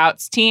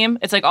scouts team.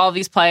 It's like all of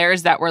these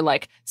players that were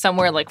like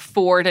somewhere like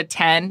 4 to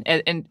 10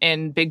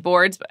 in big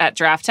boards at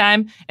draft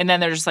time. And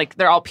then they're just like,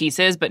 they're all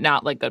pieces, but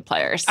not like good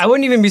players. I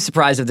wouldn't even be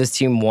surprised if this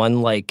team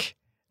won like.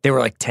 They were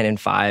like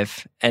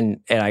 10-5, and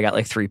I got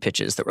like 3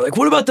 pitches that were like,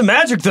 "What about the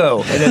Magic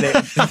though?" And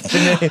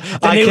then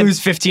they lose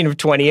 15 of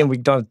 20, and we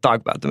don't talk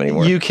about them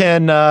anymore. You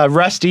can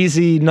rest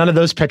easy. None of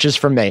those pitches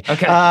from me.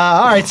 Okay.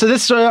 All right. So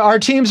this our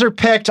teams are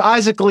picked.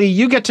 Isaac Lee,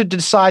 you get to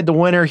decide the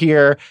winner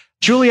here.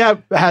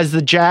 Juliet has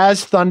the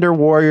Jazz, Thunder,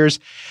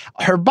 Warriors.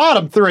 Her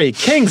bottom 3: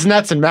 Kings,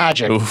 Nets, and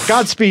Magic. Oof.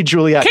 Godspeed,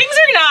 Juliet.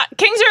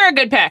 Kings are a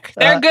good pick.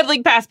 They're a good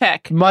league pass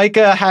pick.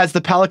 Micah has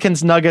the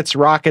Pelicans, Nuggets,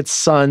 Rockets,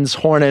 Suns,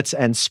 Hornets,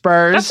 and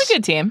Spurs. That's a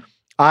good team.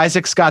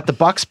 Isaac's got the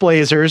Bucks,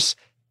 Blazers,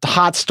 the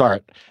hot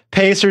start,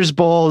 Pacers,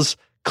 Bulls,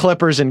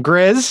 Clippers, and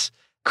Grizz.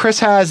 Chris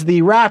has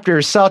the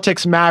Raptors,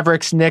 Celtics,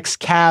 Mavericks, Knicks,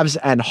 Cavs,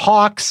 and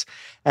Hawks.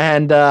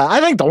 And I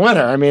think the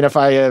winner, I mean, if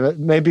I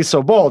may be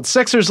so bold,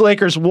 Sixers,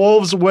 Lakers,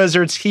 Wolves,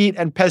 Wizards, Heat,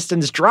 and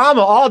Pistons.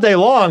 Drama all day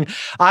long.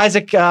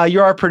 Isaac,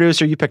 you're our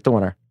producer. You pick the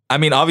winner. I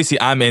mean, obviously,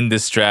 I'm in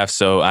this draft,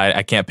 so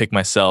I can't pick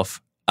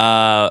myself. You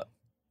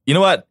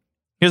know what?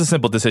 Here's a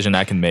simple decision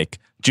I can make.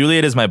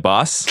 Juliet is my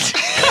boss,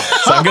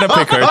 so I'm going to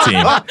pick her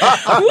team.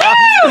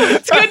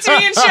 It's good to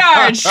be in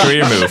charge.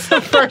 Career move.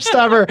 First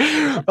ever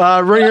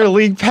Ringer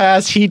League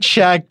Pass Heat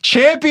Check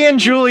champion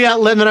Juliet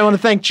Litman. I want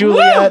to thank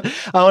Juliet.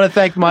 I want to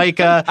thank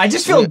Micah. I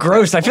just feel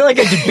gross. I feel like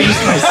I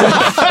debased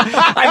myself.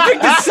 I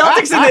picked the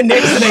Celtics and the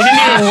Knicks and they didn't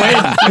even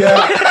win.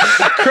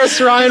 Yeah.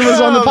 Chris Ryan was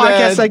on the podcast.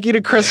 Man. Thank you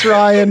to Chris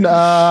Ryan.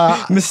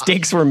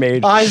 Mistakes were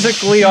made.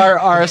 Isaac Lee,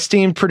 our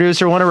esteemed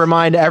producer, want to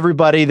remind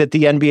everybody that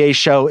the NBA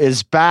show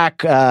is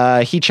back.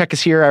 Heat Check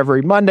is here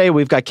every Monday.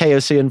 We've got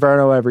KOC and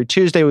Verno every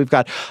Tuesday. We've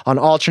got on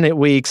alternate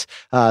weeks,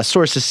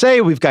 Sources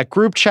Say. We've got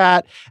group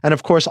chat, and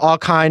of course, all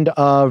kind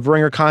of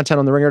Ringer content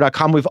on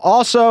theringer.com. We've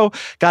also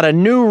got a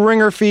new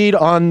Ringer feed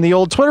on the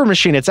old Twitter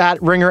machine. It's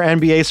at Ringer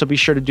NBA, so be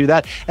sure to do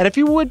that. And if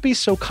you would be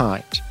so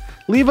kind,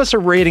 leave us a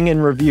rating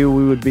and review.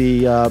 We would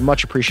be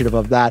much appreciative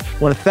of that. I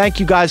want to thank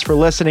you guys for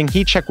listening.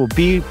 Heat Check will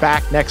be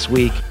back next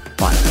week.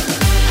 Bye.